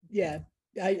 Yeah.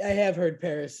 I have heard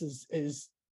Paris is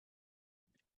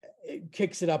it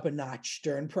kicks it up a notch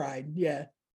during Pride. Yeah.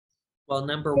 Well,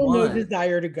 number Still no 1,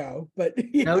 desire to go, but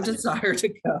yeah, no desire to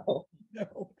go.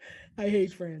 no. I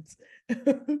hate France.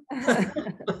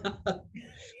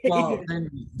 Well,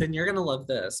 then you're gonna love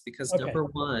this because Okay. number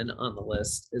 1 on the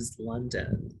list is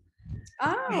London.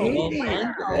 Oh, Hate it.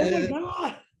 wow. Oh my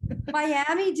God.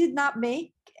 Miami did not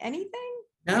make anything?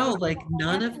 No, like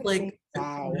none of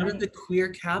Wow. none of the queer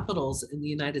capitals in the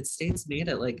United States made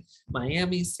it. Like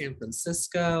Miami, San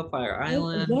Francisco, Fire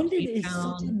Island, London Cape is such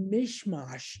a Town.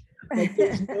 mishmash. Like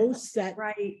there's no set.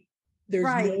 Right. There's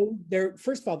right. no there.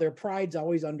 First of all, their pride's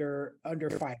always under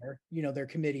fire. You know, their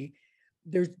committee.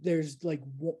 There's like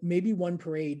maybe one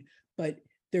parade, but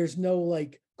there's no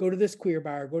like go to this queer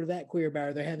bar, go to that queer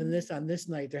bar. They're having this on this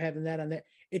night. They're having that on that.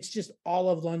 It's just all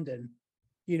of London.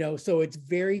 You know, so it's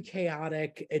very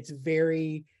chaotic. It's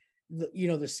very, you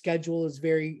know, the schedule is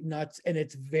very nuts, and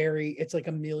it's like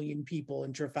 1 million people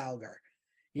in Trafalgar.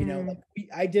 You know, like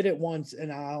I did it once,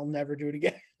 and I'll never do it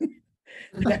again.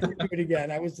 Never do it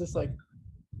again. I was just like,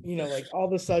 you know, like all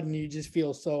of a sudden you just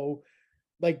feel so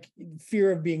like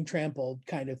fear of being trampled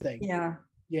kind of thing. Yeah.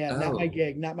 Yeah, not my Oh.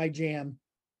 gig, not my jam.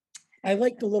 I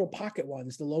like the little pocket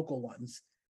ones, the local ones.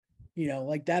 You know,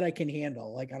 like that I can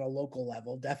handle, like on a local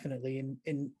level, definitely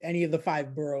in any of the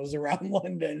 5 boroughs around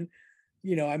London.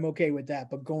 You know, I'm okay with that.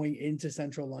 But going into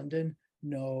central London,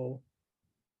 no.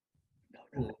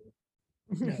 No.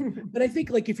 But I think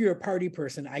like if you're a party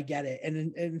person, I get it.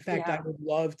 And in fact, I Yeah. would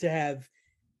love to have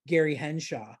Gary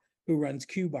Henshaw, who runs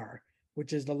Q Bar,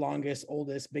 which is the longest,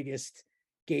 oldest, biggest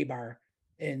gay bar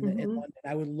in London.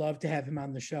 I would love to have him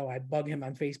on the show. I bug him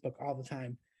on Facebook all the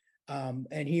time.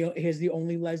 And he is the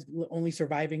only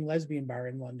surviving lesbian bar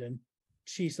in London,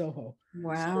 She Soho.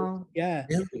 Wow. Yeah.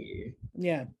 Really?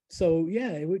 Yeah. So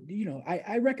yeah, it would, you know,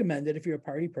 I recommend it if you're a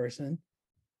party person.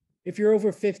 If you're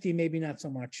over 50, maybe not so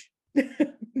much.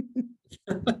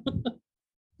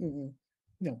 Mm-mm.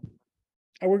 No.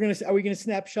 Are we gonna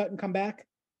snap shut and come back?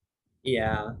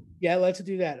 Yeah. Yeah, let's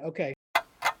do that. Okay.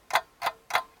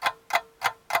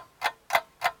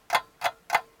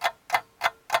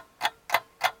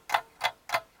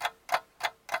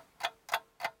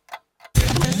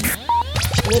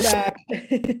 We're back.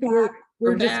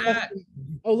 We're back. discussing.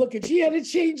 Oh, look, and she had a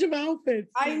change of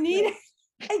outfits. I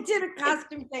did a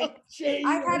costume change. Change.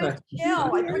 I had a chill.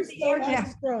 I You're put the so air down.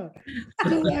 extra.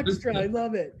 So extra. I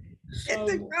love it. I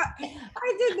did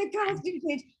the costume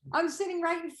change. I was sitting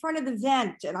right in front of the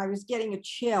vent and I was getting a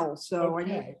chill. So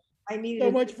Okay. I needed So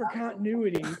a- much for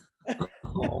continuity.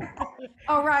 Oh.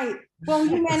 All right. Well,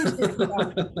 you mentioned it. So.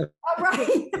 All right.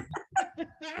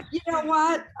 You know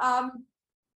what?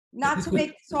 Not to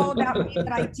make this all about me,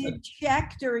 but I did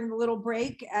check during the little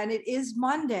break, and it is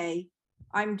Monday.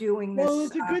 I'm doing this. Well,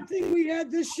 it's a good thing we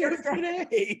had this show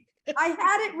today. I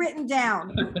had it written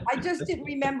down. I just didn't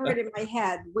remember it in my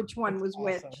head, which one was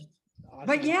which. Awesome.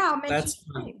 But yeah, I'll mention That's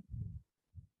your fun. name.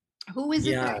 Who is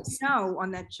it that Yes. you know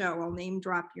on that show? I'll name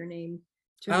drop your name.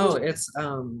 to Oh, who- it's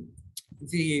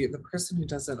the person who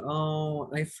does it. Oh,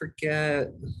 I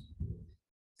forget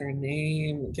their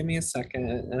name. Give me a second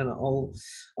and I'll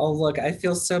look. I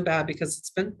feel so bad because it's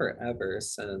been forever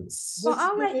since. Well, What's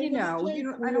I'll the let you name of the know. play? I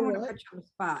don't Queer want to what? put you on the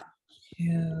spot.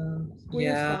 Yeah. Queer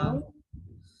Yeah. Sound?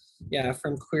 Yeah,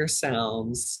 from Queer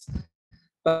Sounds.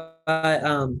 But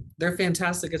they're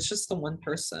fantastic. It's just the one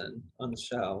person on the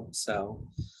show. So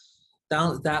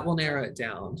that will narrow it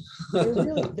down.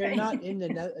 They're not in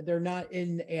they're not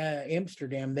in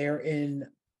Amsterdam. They're in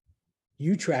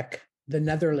Utrecht, the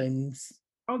Netherlands.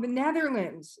 Oh, the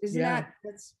Netherlands. Isn't Yeah.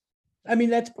 that's I mean,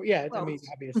 that's I mean, Close.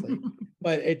 obviously,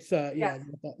 but it's yeah, Yes.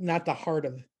 not the heart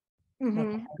of not the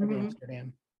Mhm, heart of mhm.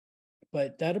 Amsterdam.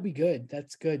 But that'll be good.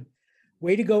 That's good.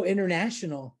 Way to go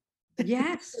international.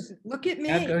 Yes, look at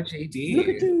Yeah, go me. Look at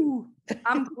JD. you.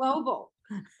 I'm global.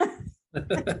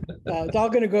 It's all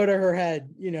going to go to her head,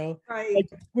 you know. Right. Like,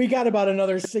 we got about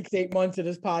another 6-8 months of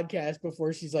this podcast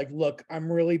before she's like, look,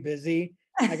 I'm really busy.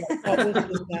 I got to publish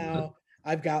this now.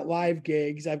 I've got live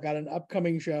gigs. I've got an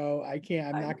upcoming show. I'm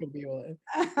not going to be able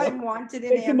to I'm wanted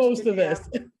in make the most of this.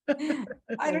 Amsterdam.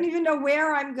 I don't even know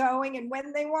where I'm going and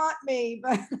when they want me,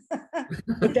 but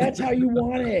But that's how you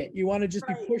want it. You want to just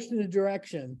be Right. pushed in a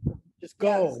direction. Just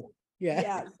go. Yeah.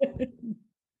 yes.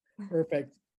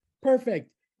 Perfect.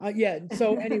 Perfect. Yeah.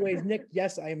 So anyways, Nick,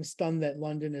 yes, I am stunned that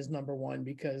London is number one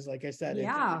because like I said, it's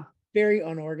Yeah. very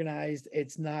unorganized.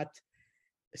 It's not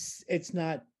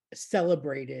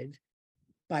celebrated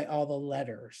by all the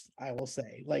letters, I will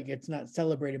say. Like it's not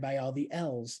celebrated by all the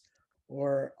L's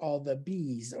or all the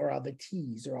B's or all the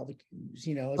T's or all the Q's,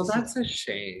 you know. Well, that's a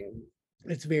shame.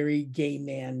 It's very gay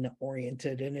man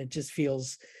oriented and it just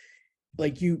feels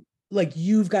like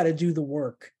you've got to do the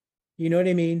work. You know what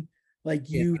I mean? Like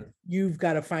you've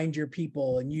got to find your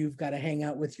people and you've got to hang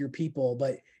out with your people,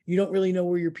 but you don't really know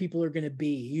where your people are going to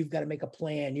be. You've got to make a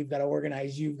plan. You've got to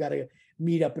organize. You've got to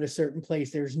meet up at a certain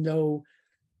place. There's no,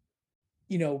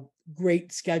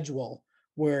 great schedule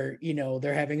where,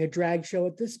 they're having a drag show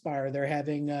at this bar. They're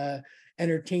having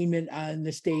entertainment on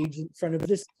the stage in front of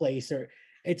this place, or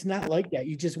it's not like that.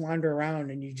 You just wander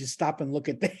around and you just stop and look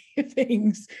at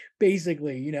things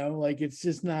basically, like it's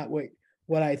just not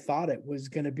what I thought it was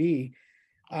going to be.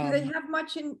 Do they have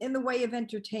much in the way of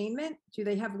entertainment? Do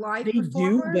they have live They do,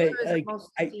 performers but, or is like, it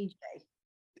mostly DJ?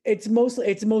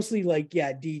 It's mostly like,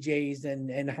 yeah, DJs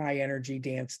and high energy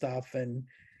dance stuff and,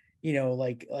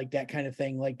 like that kind of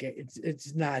thing. Like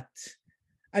it's not,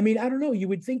 I mean, I don't know. You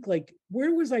would think like,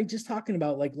 where was I just talking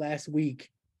about like last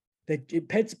week that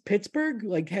Pittsburgh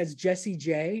like has Jessie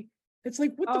J? It's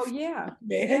like, what the Oh yeah,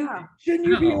 man? yeah. Shouldn't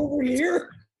you be No. over here?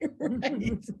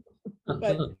 Right.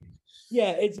 But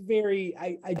yeah, it's very,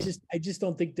 I just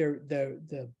don't think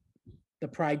the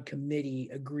Pride committee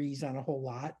agrees on a whole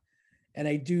lot. And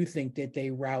I do think that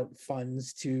they route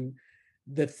funds to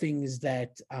the things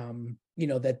that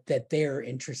that they're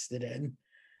interested in,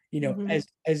 Mhm.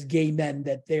 as gay men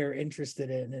that they're interested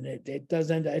in, and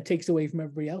it takes away from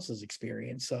everybody else's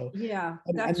experience. So Yeah,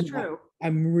 I'm that's not- true.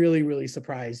 I'm really, really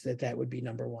surprised that would be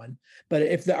number one. But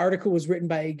if the article was written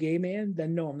by a gay man,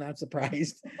 then no, I'm not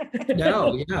surprised.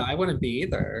 No, yeah, I wouldn't be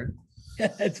either.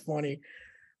 That's funny.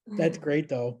 That's great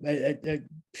though.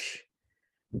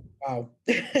 Wow.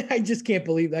 I just can't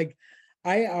believe, like,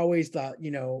 I always thought,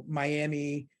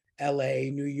 Miami, LA,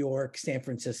 New York, San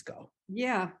Francisco,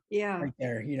 Yeah, yeah. right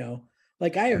there,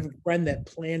 like I have a friend that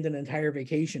planned an entire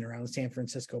vacation around San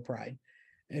Francisco Pride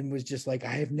and was just like,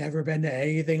 I have never been to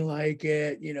anything like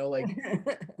it, like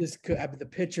the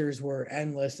pictures were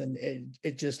endless and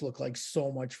it just looked like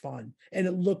so much fun and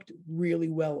it looked really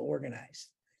well organized.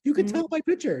 You could tell by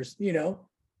pictures,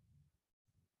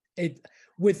 it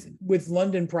with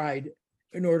London Pride,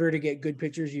 in order to get good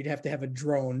pictures, you'd have to have a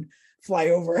drone fly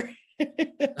over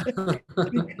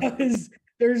because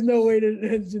there's no way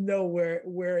to know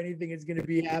where anything is going to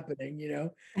be happening,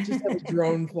 just have a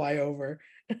drone fly over.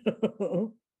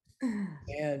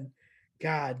 And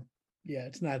God, yeah,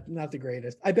 it's not the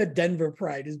greatest. I bet Denver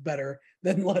Pride is better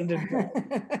than London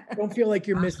Pride. Don't feel like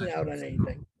you're missing out on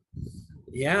anything.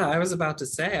 Yeah, I was about to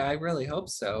say, I really hope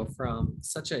so. From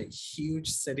such a huge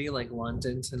city like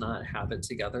London to not have it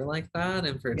together like that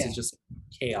and for it to Yeah. just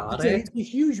It's chaotic. a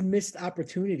huge missed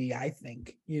opportunity, I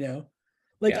think,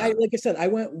 like Yeah. like I said, I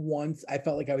went once, I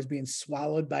felt like I was being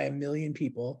swallowed by a million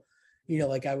people,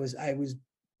 like I was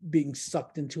being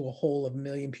sucked into a hole of a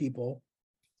million people,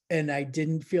 and I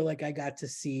didn't feel like I got to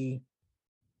see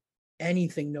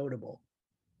anything notable.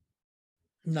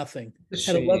 Nothing.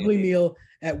 Had a lovely Shame. meal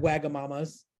at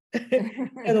Wagamama's.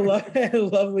 had a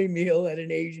lovely meal at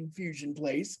an Asian fusion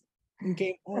place and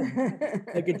came home.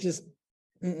 Like it just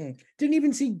didn't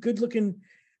even see good looking,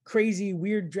 crazy,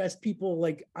 weird dressed people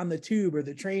like on the tube or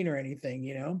the train or anything,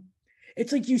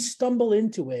 It's like you stumble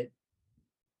into it.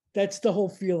 That's the whole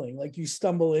feeling. Like you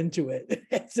stumble into it.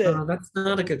 That's it. Oh, that's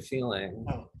not a good feeling.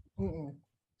 No.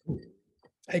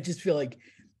 I just feel like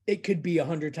it could be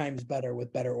 100 times better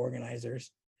with better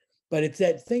organizers. But it's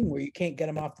that thing where you can't get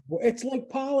them off the board. It's like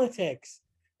politics.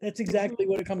 That's exactly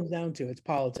what it comes down to. It's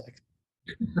politics.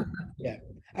 Yeah.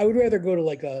 I would rather go to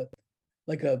like a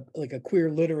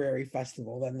queer literary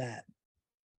festival than that.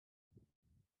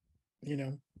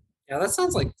 Yeah, that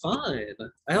sounds like fun.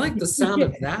 I like the sound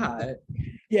of that.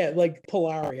 Yeah, like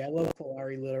Polari. I love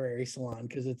Polari Literary Salon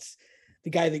because it's the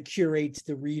guy that curates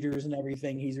the readers and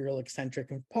everything. He's real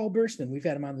eccentric. And Paul Burston, we've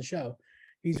had him on the show.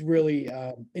 He's really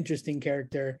interesting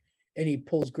character, and he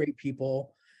pulls great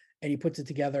people, and he puts it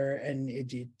together. And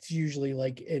it's usually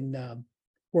like in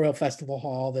Royal Festival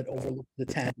Hall that overlooks the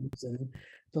Thames and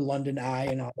the London Eye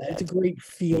and all that. It's a great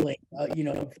feeling. You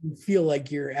know, you feel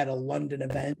like you're at a London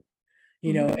event,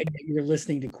 you know, and yet you're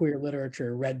listening to queer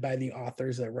literature read by the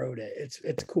authors that wrote it.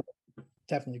 It's cool.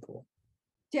 Definitely cool.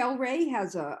 Del Rey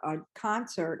has a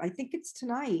concert. I think it's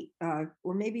tonight, or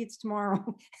maybe it's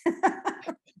tomorrow.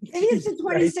 Maybe it's the Jesus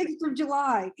Christ. 26th of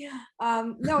July.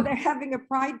 No, they're having a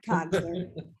Pride concert.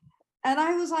 And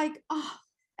I was like, oh,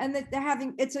 and that they're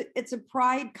having, it's a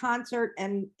Pride concert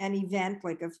and an event,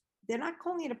 like they're not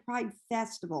calling it a Pride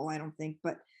festival, I don't think,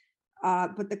 but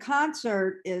the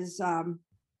concert is a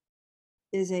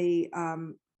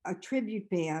tribute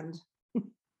band.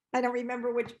 I don't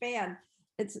remember which band.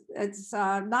 It's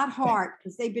not Heart,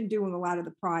 because they've been doing a lot of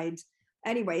the Prides.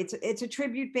 Anyway, it's a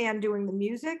tribute band doing the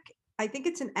music. I think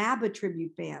it's an ABBA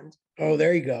tribute band. Oh,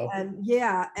 there you go. And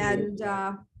yeah, and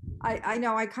I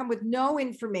know I come with no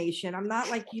information. I'm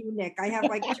not like you, Nick. I have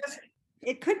like just,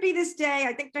 it could be this day.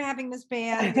 I think they're having this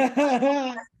band,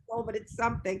 oh, but it's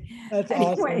something. That's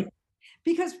Anyway, awesome.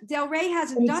 because Del Rey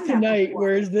hasn't And done it's that tonight. before.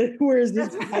 Where's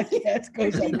this That's right. podcast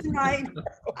goes Maybe up tonight.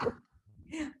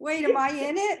 Wait, am I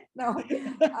in it? No.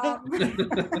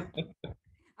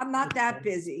 I'm not that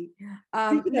busy.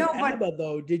 Speaking No, of but ABBA,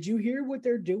 though, did you hear what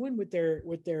they're doing with their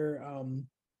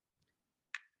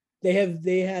they have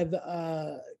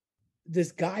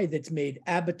this guy that's made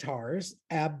avatars,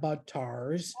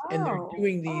 and they're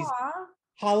doing these aw,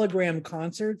 hologram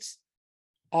concerts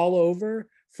all over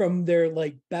from their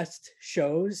like best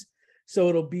shows. So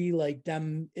it'll be like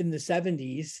them in the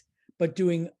 70s, but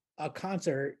doing a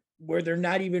concert where they're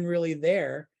not even really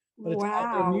there, but it's all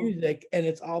their wow. music and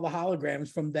it's all the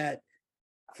holograms from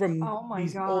Oh my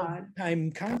these old God.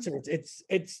 time concerts.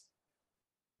 It's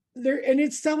there, and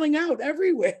it's selling out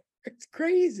everywhere. It's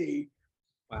crazy.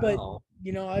 But Wow.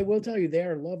 you know, I will tell you, they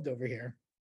are loved over here.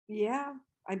 Yeah,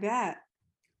 I bet.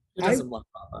 Who doesn't love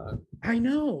ABBA? I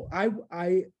know.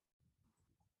 I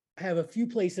have a few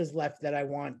places left that I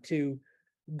want to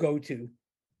go to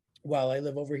while I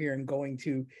live over here, and going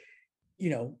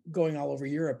all over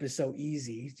Europe is so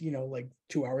easy, like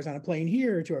 2 hours on a plane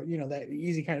here, 2 hours, that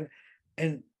easy kind of,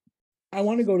 and I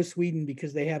want to go to Sweden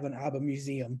because they have an ABBA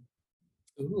museum.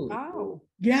 Ooh. Oh,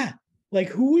 Yeah. Like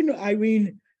who would, I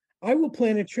mean, I will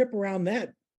plan a trip around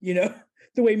that, the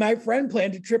way my friend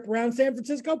planned a trip around San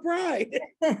Francisco Pride.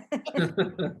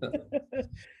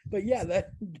 But yeah,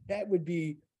 that would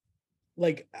be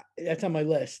like, that's on my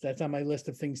list. That's on my list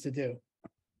of things to do.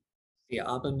 The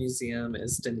ABBA Museum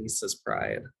is Denise's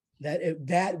pride.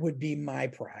 That would be my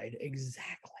pride.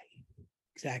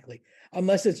 Exactly.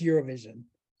 Unless it's Eurovision,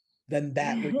 then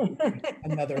that would be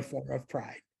another form of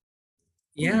pride.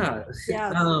 Yeah.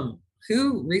 yes.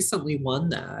 Who recently won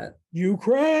that?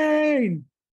 Ukraine.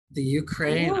 The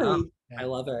Ukraine. Oh, Really? I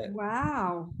love it.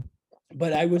 Wow.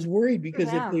 But I was worried because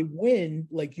if them. they win,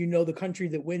 like, the country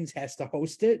that wins has to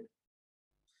host it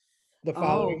the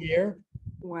following Oh. year.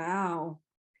 Wow.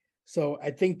 So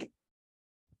I think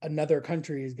another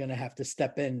country is going to have to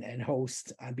step in and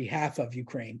host on behalf of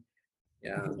Ukraine.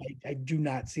 Yeah. Because I do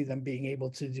not see them being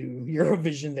able to do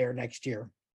Eurovision there next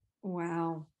year.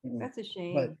 Wow. Mm. That's a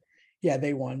shame. But yeah,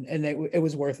 they won, and it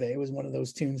was worth it. It was one of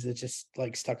those tunes that just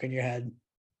like stuck in your head.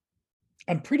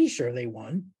 I'm pretty sure they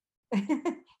won.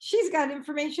 She's got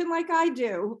information like I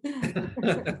do.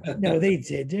 No, they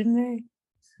did, didn't they?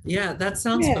 Yeah, that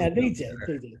sounds Yeah, they familiar. did.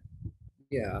 They did.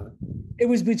 Yeah. It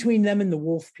was between them and the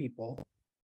Wolf people.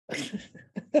 Ooh,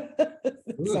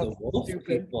 the wolf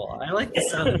people. I like the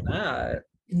sound of that.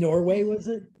 Norway, was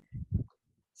it?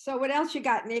 So what else you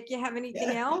got, Nick? You have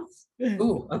anything else?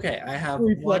 Ooh, okay. I have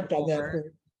Reflect one on that.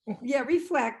 more. Yeah,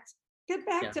 reflect. Get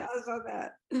back Yeah. to us on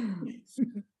that.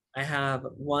 I have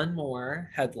one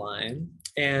more headline,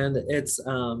 and it's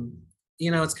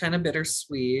it's kind of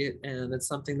bittersweet, and it's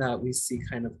something that we see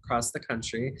kind of across the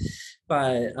country,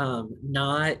 but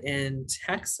not in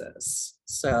Texas.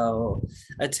 So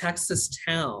a Texas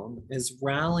town is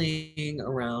rallying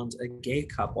around a gay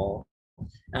couple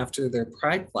after their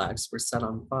pride flags were set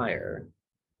on fire,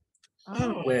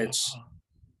 Oh, which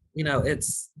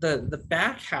it's the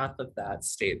back half of that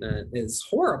statement is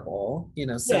horrible,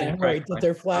 setting Yeah, pride right. That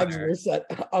their flags on fire. were set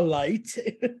alight.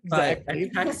 But Exactly. a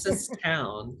Texas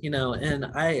town,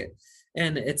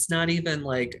 and it's not even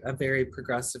like a very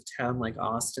progressive town like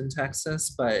Austin,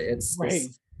 Texas, but it's Right.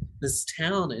 this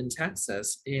town in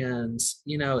Texas, and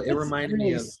it That's reminded me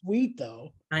really of. sweet though.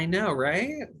 I know,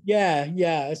 right? Yeah,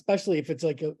 especially if it's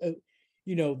like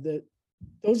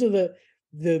those are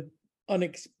the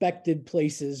unexpected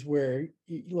places where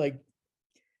your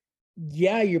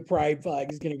pride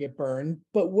flag is going to get burned,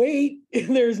 but wait,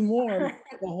 there's more.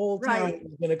 The whole town Right.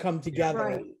 is going to come together.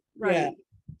 right, right.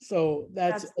 So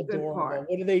that's That's the good adorable. part.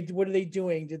 What are they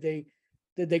doing? Did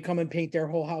they come and paint their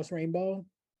whole house rainbow?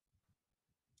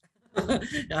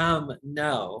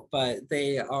 No, but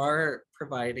they are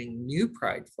providing new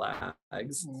pride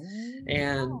flags.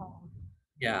 And Oh.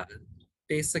 yeah,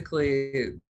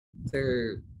 basically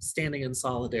they're standing in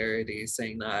solidarity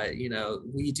saying that,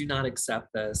 we do not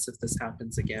accept this. If this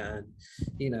happens again,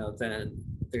 then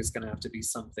there's going to have to be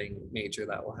something major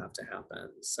that will have to happen.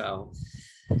 So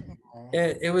Aw,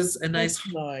 it was a nice,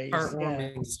 that's nice. Yeah.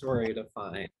 heartwarming story to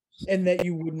find. And that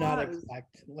you would not Does.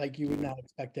 expect, like you would not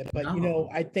expect it. But No.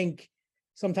 I think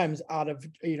sometimes out of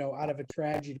a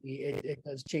tragedy, it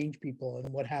does change people.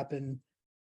 And what happened,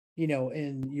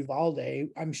 in Uvalde,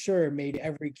 I'm sure made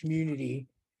every community,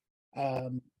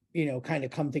 kind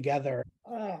of come together.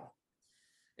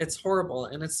 It's horrible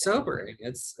and it's sobering.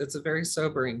 It's a very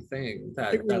sobering thing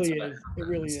that It really what is. It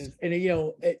really happens. is.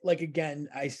 And like again,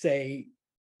 I say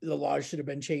the laws should have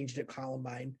been changed at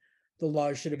Columbine. The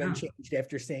laws should have been Yeah. changed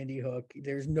after Sandy Hook.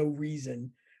 There's no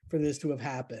reason for this to have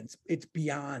happened. It's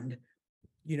beyond,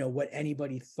 what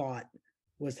anybody thought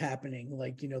was happening.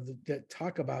 Like, the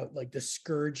talk about like the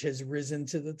scourge has risen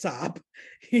to the top,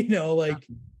 like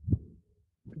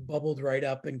bubbled right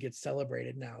up and gets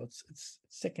celebrated now. It's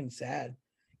sick and sad.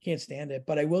 Can't stand it.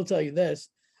 But I will tell you this.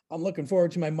 I'm looking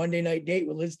forward to my Monday night date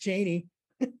with Liz Cheney.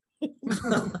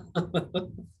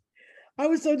 I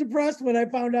was so depressed when I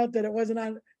found out that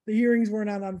the hearings weren't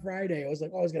on Friday. I was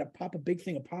like, oh, I was gonna pop a big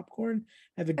thing of popcorn,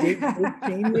 have a date with Liz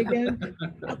Cheney again.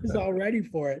 I was all ready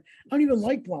for it. I don't even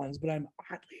like blondes, but I'm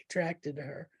oddly attracted to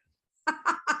her.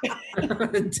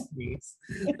 Denise,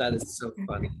 that is so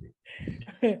funny.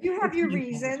 You have your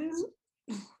reasons.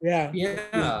 Yeah.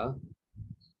 Yeah.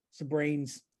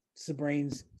 Sabrains,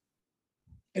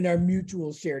 and our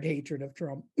mutual shared hatred of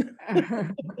Trump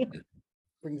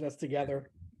brings us together.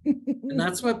 And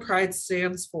that's what pride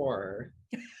stands for.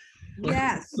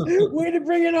 Yes. Way to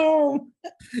bring it home.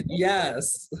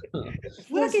 Yes. Full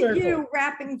Look at circle. you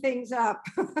wrapping things up.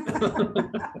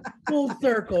 Full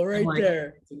circle right my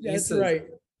there. Denise That's is- right.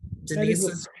 Denise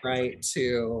what- is right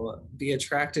to be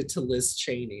attracted to Liz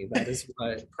Cheney. That is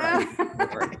what pride is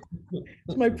for.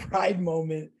 It's my pride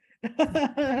moment.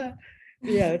 Yeah,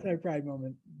 that's my pride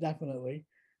moment. Definitely.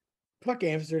 Fuck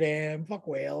Amsterdam. Fuck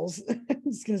Wales. I'm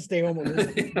just gonna stay home with Liz.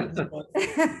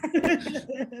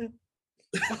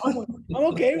 I'm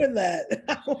okay with that.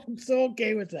 I'm so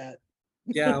okay with that.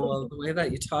 Yeah, well, the way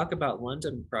that you talk about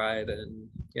London Pride, and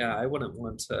yeah, I wouldn't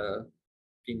want to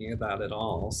be near that at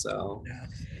all. So Yeah.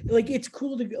 Like it's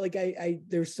cool to like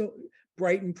there's so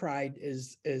Brighton Pride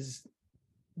is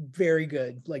very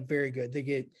good, like very good. They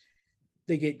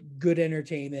get good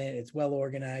entertainment, it's well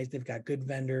organized, they've got good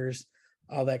vendors,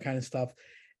 all that kind of stuff.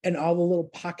 And all the little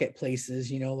pocket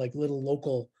places, like little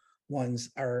local ones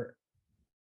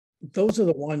those are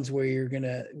the ones where you're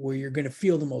gonna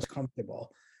feel the most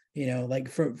comfortable. Like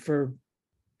for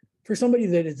somebody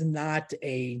that is not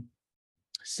a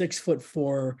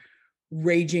 6'4"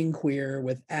 raging queer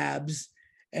with abs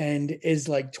and is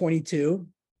like 22.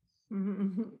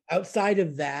 Outside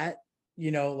of that,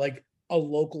 like a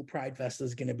local Pride Fest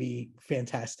is going to be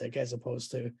fantastic as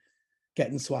opposed to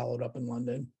getting swallowed up in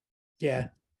London. Yeah,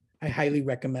 I highly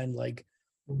recommend like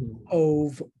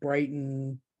Hove,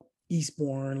 Brighton,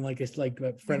 Eastbourne. Like it's like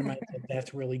a friend of mine said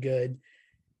that's really good.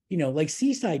 Like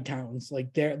seaside towns,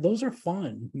 like those are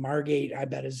fun. Margate, I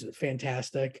bet, is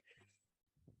fantastic.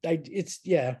 And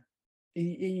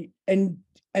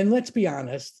let's be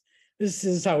honest, this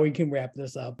is how we can wrap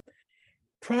this up.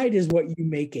 Pride is what you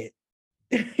make it.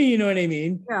 You know what I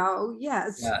mean? Oh,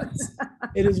 yes. yes.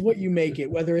 It is what you make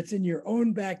it, whether it's in your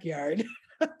own backyard.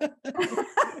 I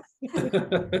feel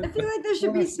like there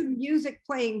should be some music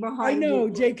playing behind I know,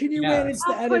 you. Jay, can you Yeah. manage to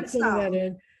I'll edit put some of that some.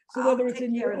 in? So I'll whether it's take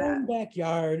in your care of own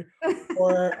backyard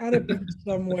or on a beach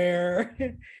somewhere,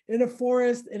 in a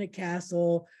forest, in a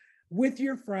castle, with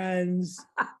your friends,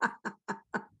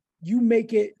 you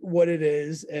make it what it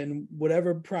is and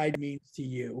whatever pride means to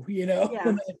you, Yes.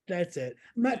 That's it.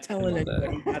 I'm not telling love it.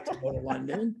 anybody not to go to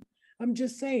London. I'm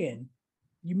just saying,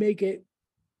 you make it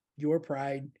your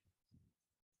pride,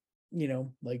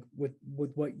 like with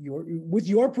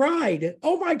your pride.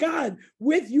 Oh my God,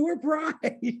 with your pride.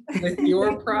 With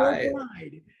your pride.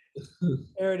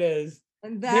 There it is.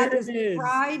 And that There is it is.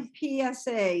 Pride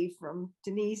PSA from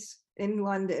Denise in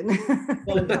London.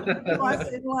 London. Plus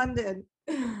in London.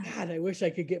 God, I wish I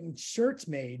could get shirts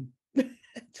made.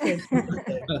 It's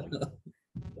fantastic.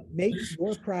 Make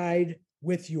your pride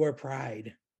with your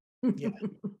pride. Yeah,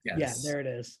 Yes. there it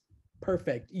is.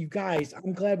 Perfect. You guys,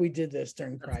 I'm glad we did this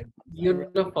during Pride Month.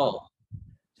 Beautiful.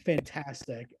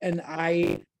 Fantastic. And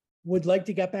I would like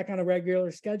to get back on a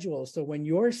regular schedule. So when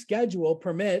your schedule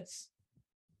permits,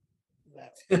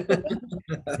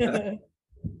 then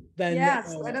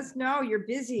Yes, let us know. You're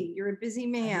busy. You're a busy I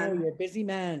know man. you're a busy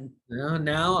man. No,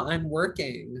 now I'm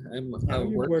working. I'm Now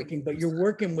you're working, but you're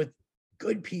working with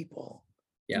good people.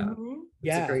 Yeah. Mhm.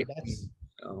 Yeah, great that's.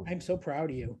 So, I'm so proud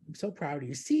of you. I'm so proud of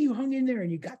you. See, you hung in there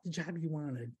and you got the job you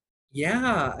wanted.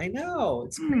 yeah, I know.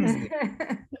 It's crazy.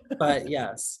 But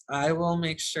yes, I will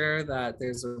make sure that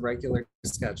there's a regular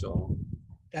schedule.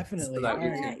 Definitely. that All we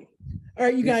right. can- All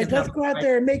right, you we guys, can let's have go out Pride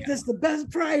there and make together. this the best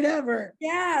Pride ever.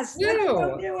 Yes, let's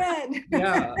go do it.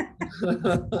 Yeah.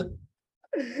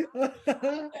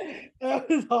 That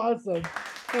was awesome.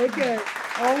 Okay,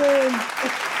 all in.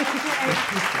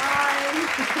 Bye.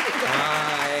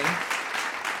 Bye.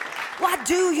 Why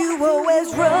do you always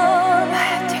run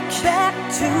back to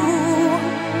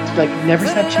It's like never the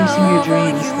stop chasing your love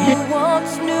dreams. you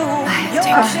once knew? You're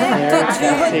There, addicted to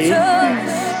her see, touch.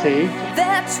 see.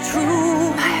 That's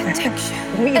true.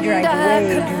 We And drank I way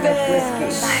too much confess,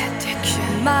 whiskey.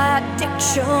 my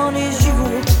addiction is you.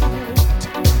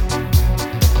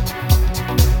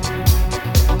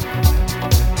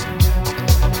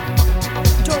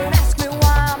 Don't ask me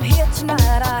why I'm here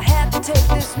tonight. I had to take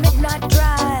this midnight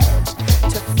drive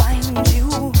to find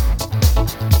you.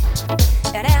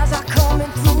 And as I come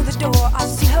in through the door, I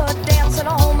see her dancing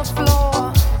on the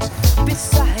floor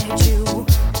beside you.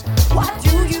 Why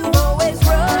do you always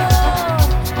run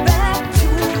back to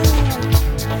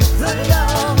the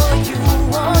lover you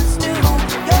once knew?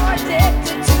 You're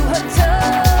addicted to her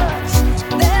touch.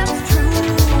 That's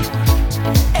true.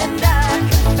 And I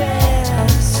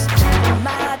confess,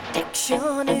 my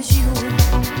addiction is you.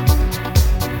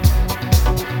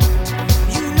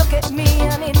 You look at me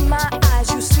and in my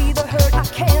eyes you see the hurt I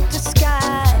can't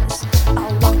disguise.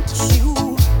 I want you.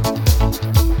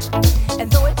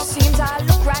 And though it seems I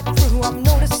look right through, I'm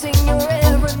noticing your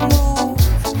every move.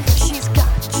 She's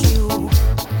got you.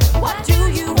 Why do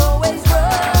you always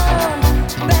run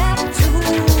back to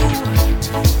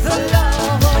the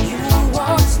lover you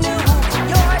once knew?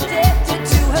 You're addicted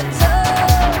to her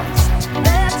touch.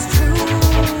 That's true.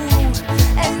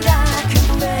 And I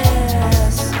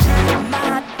confess,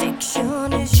 my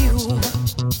addiction is you.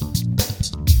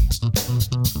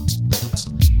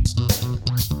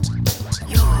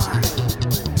 You're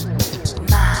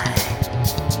my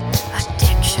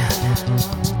addiction.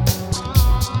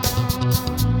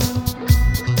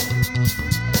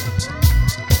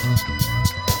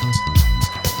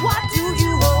 Why do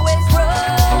you always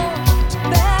run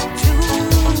back to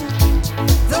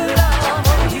the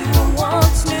lover you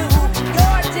once knew?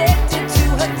 You're addicted to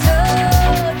her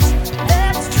touch.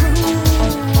 That's true.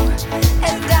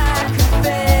 And I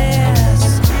confess,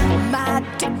 my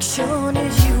addiction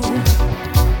is you.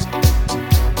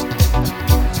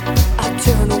 I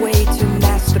turn away to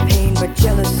mask the pain, but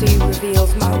jealousy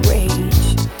reveals my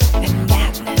rage and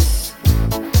madness.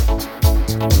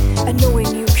 And knowing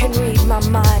you can read my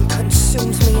mind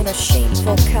consumes me in a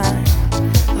shameful kind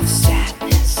of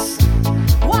sadness.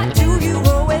 Why do you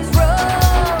always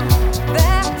run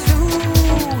back to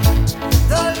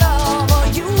the lover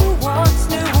you once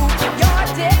knew? You're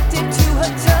addicted to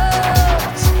her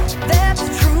touch. That's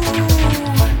true.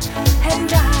 And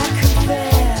I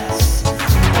confess,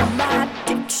 my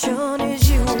addiction is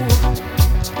you.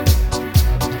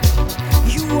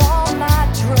 You are my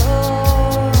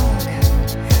drug,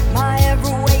 my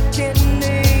ever waking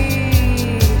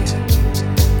need.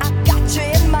 I got you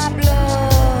in my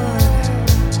blood.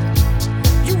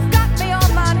 You've got me on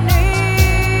my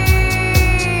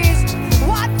knees.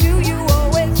 Why do you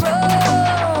always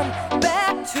run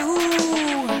back to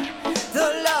the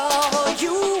lover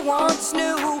you once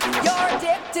knew? You're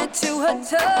addicted to her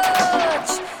touch.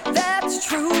 That's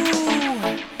true.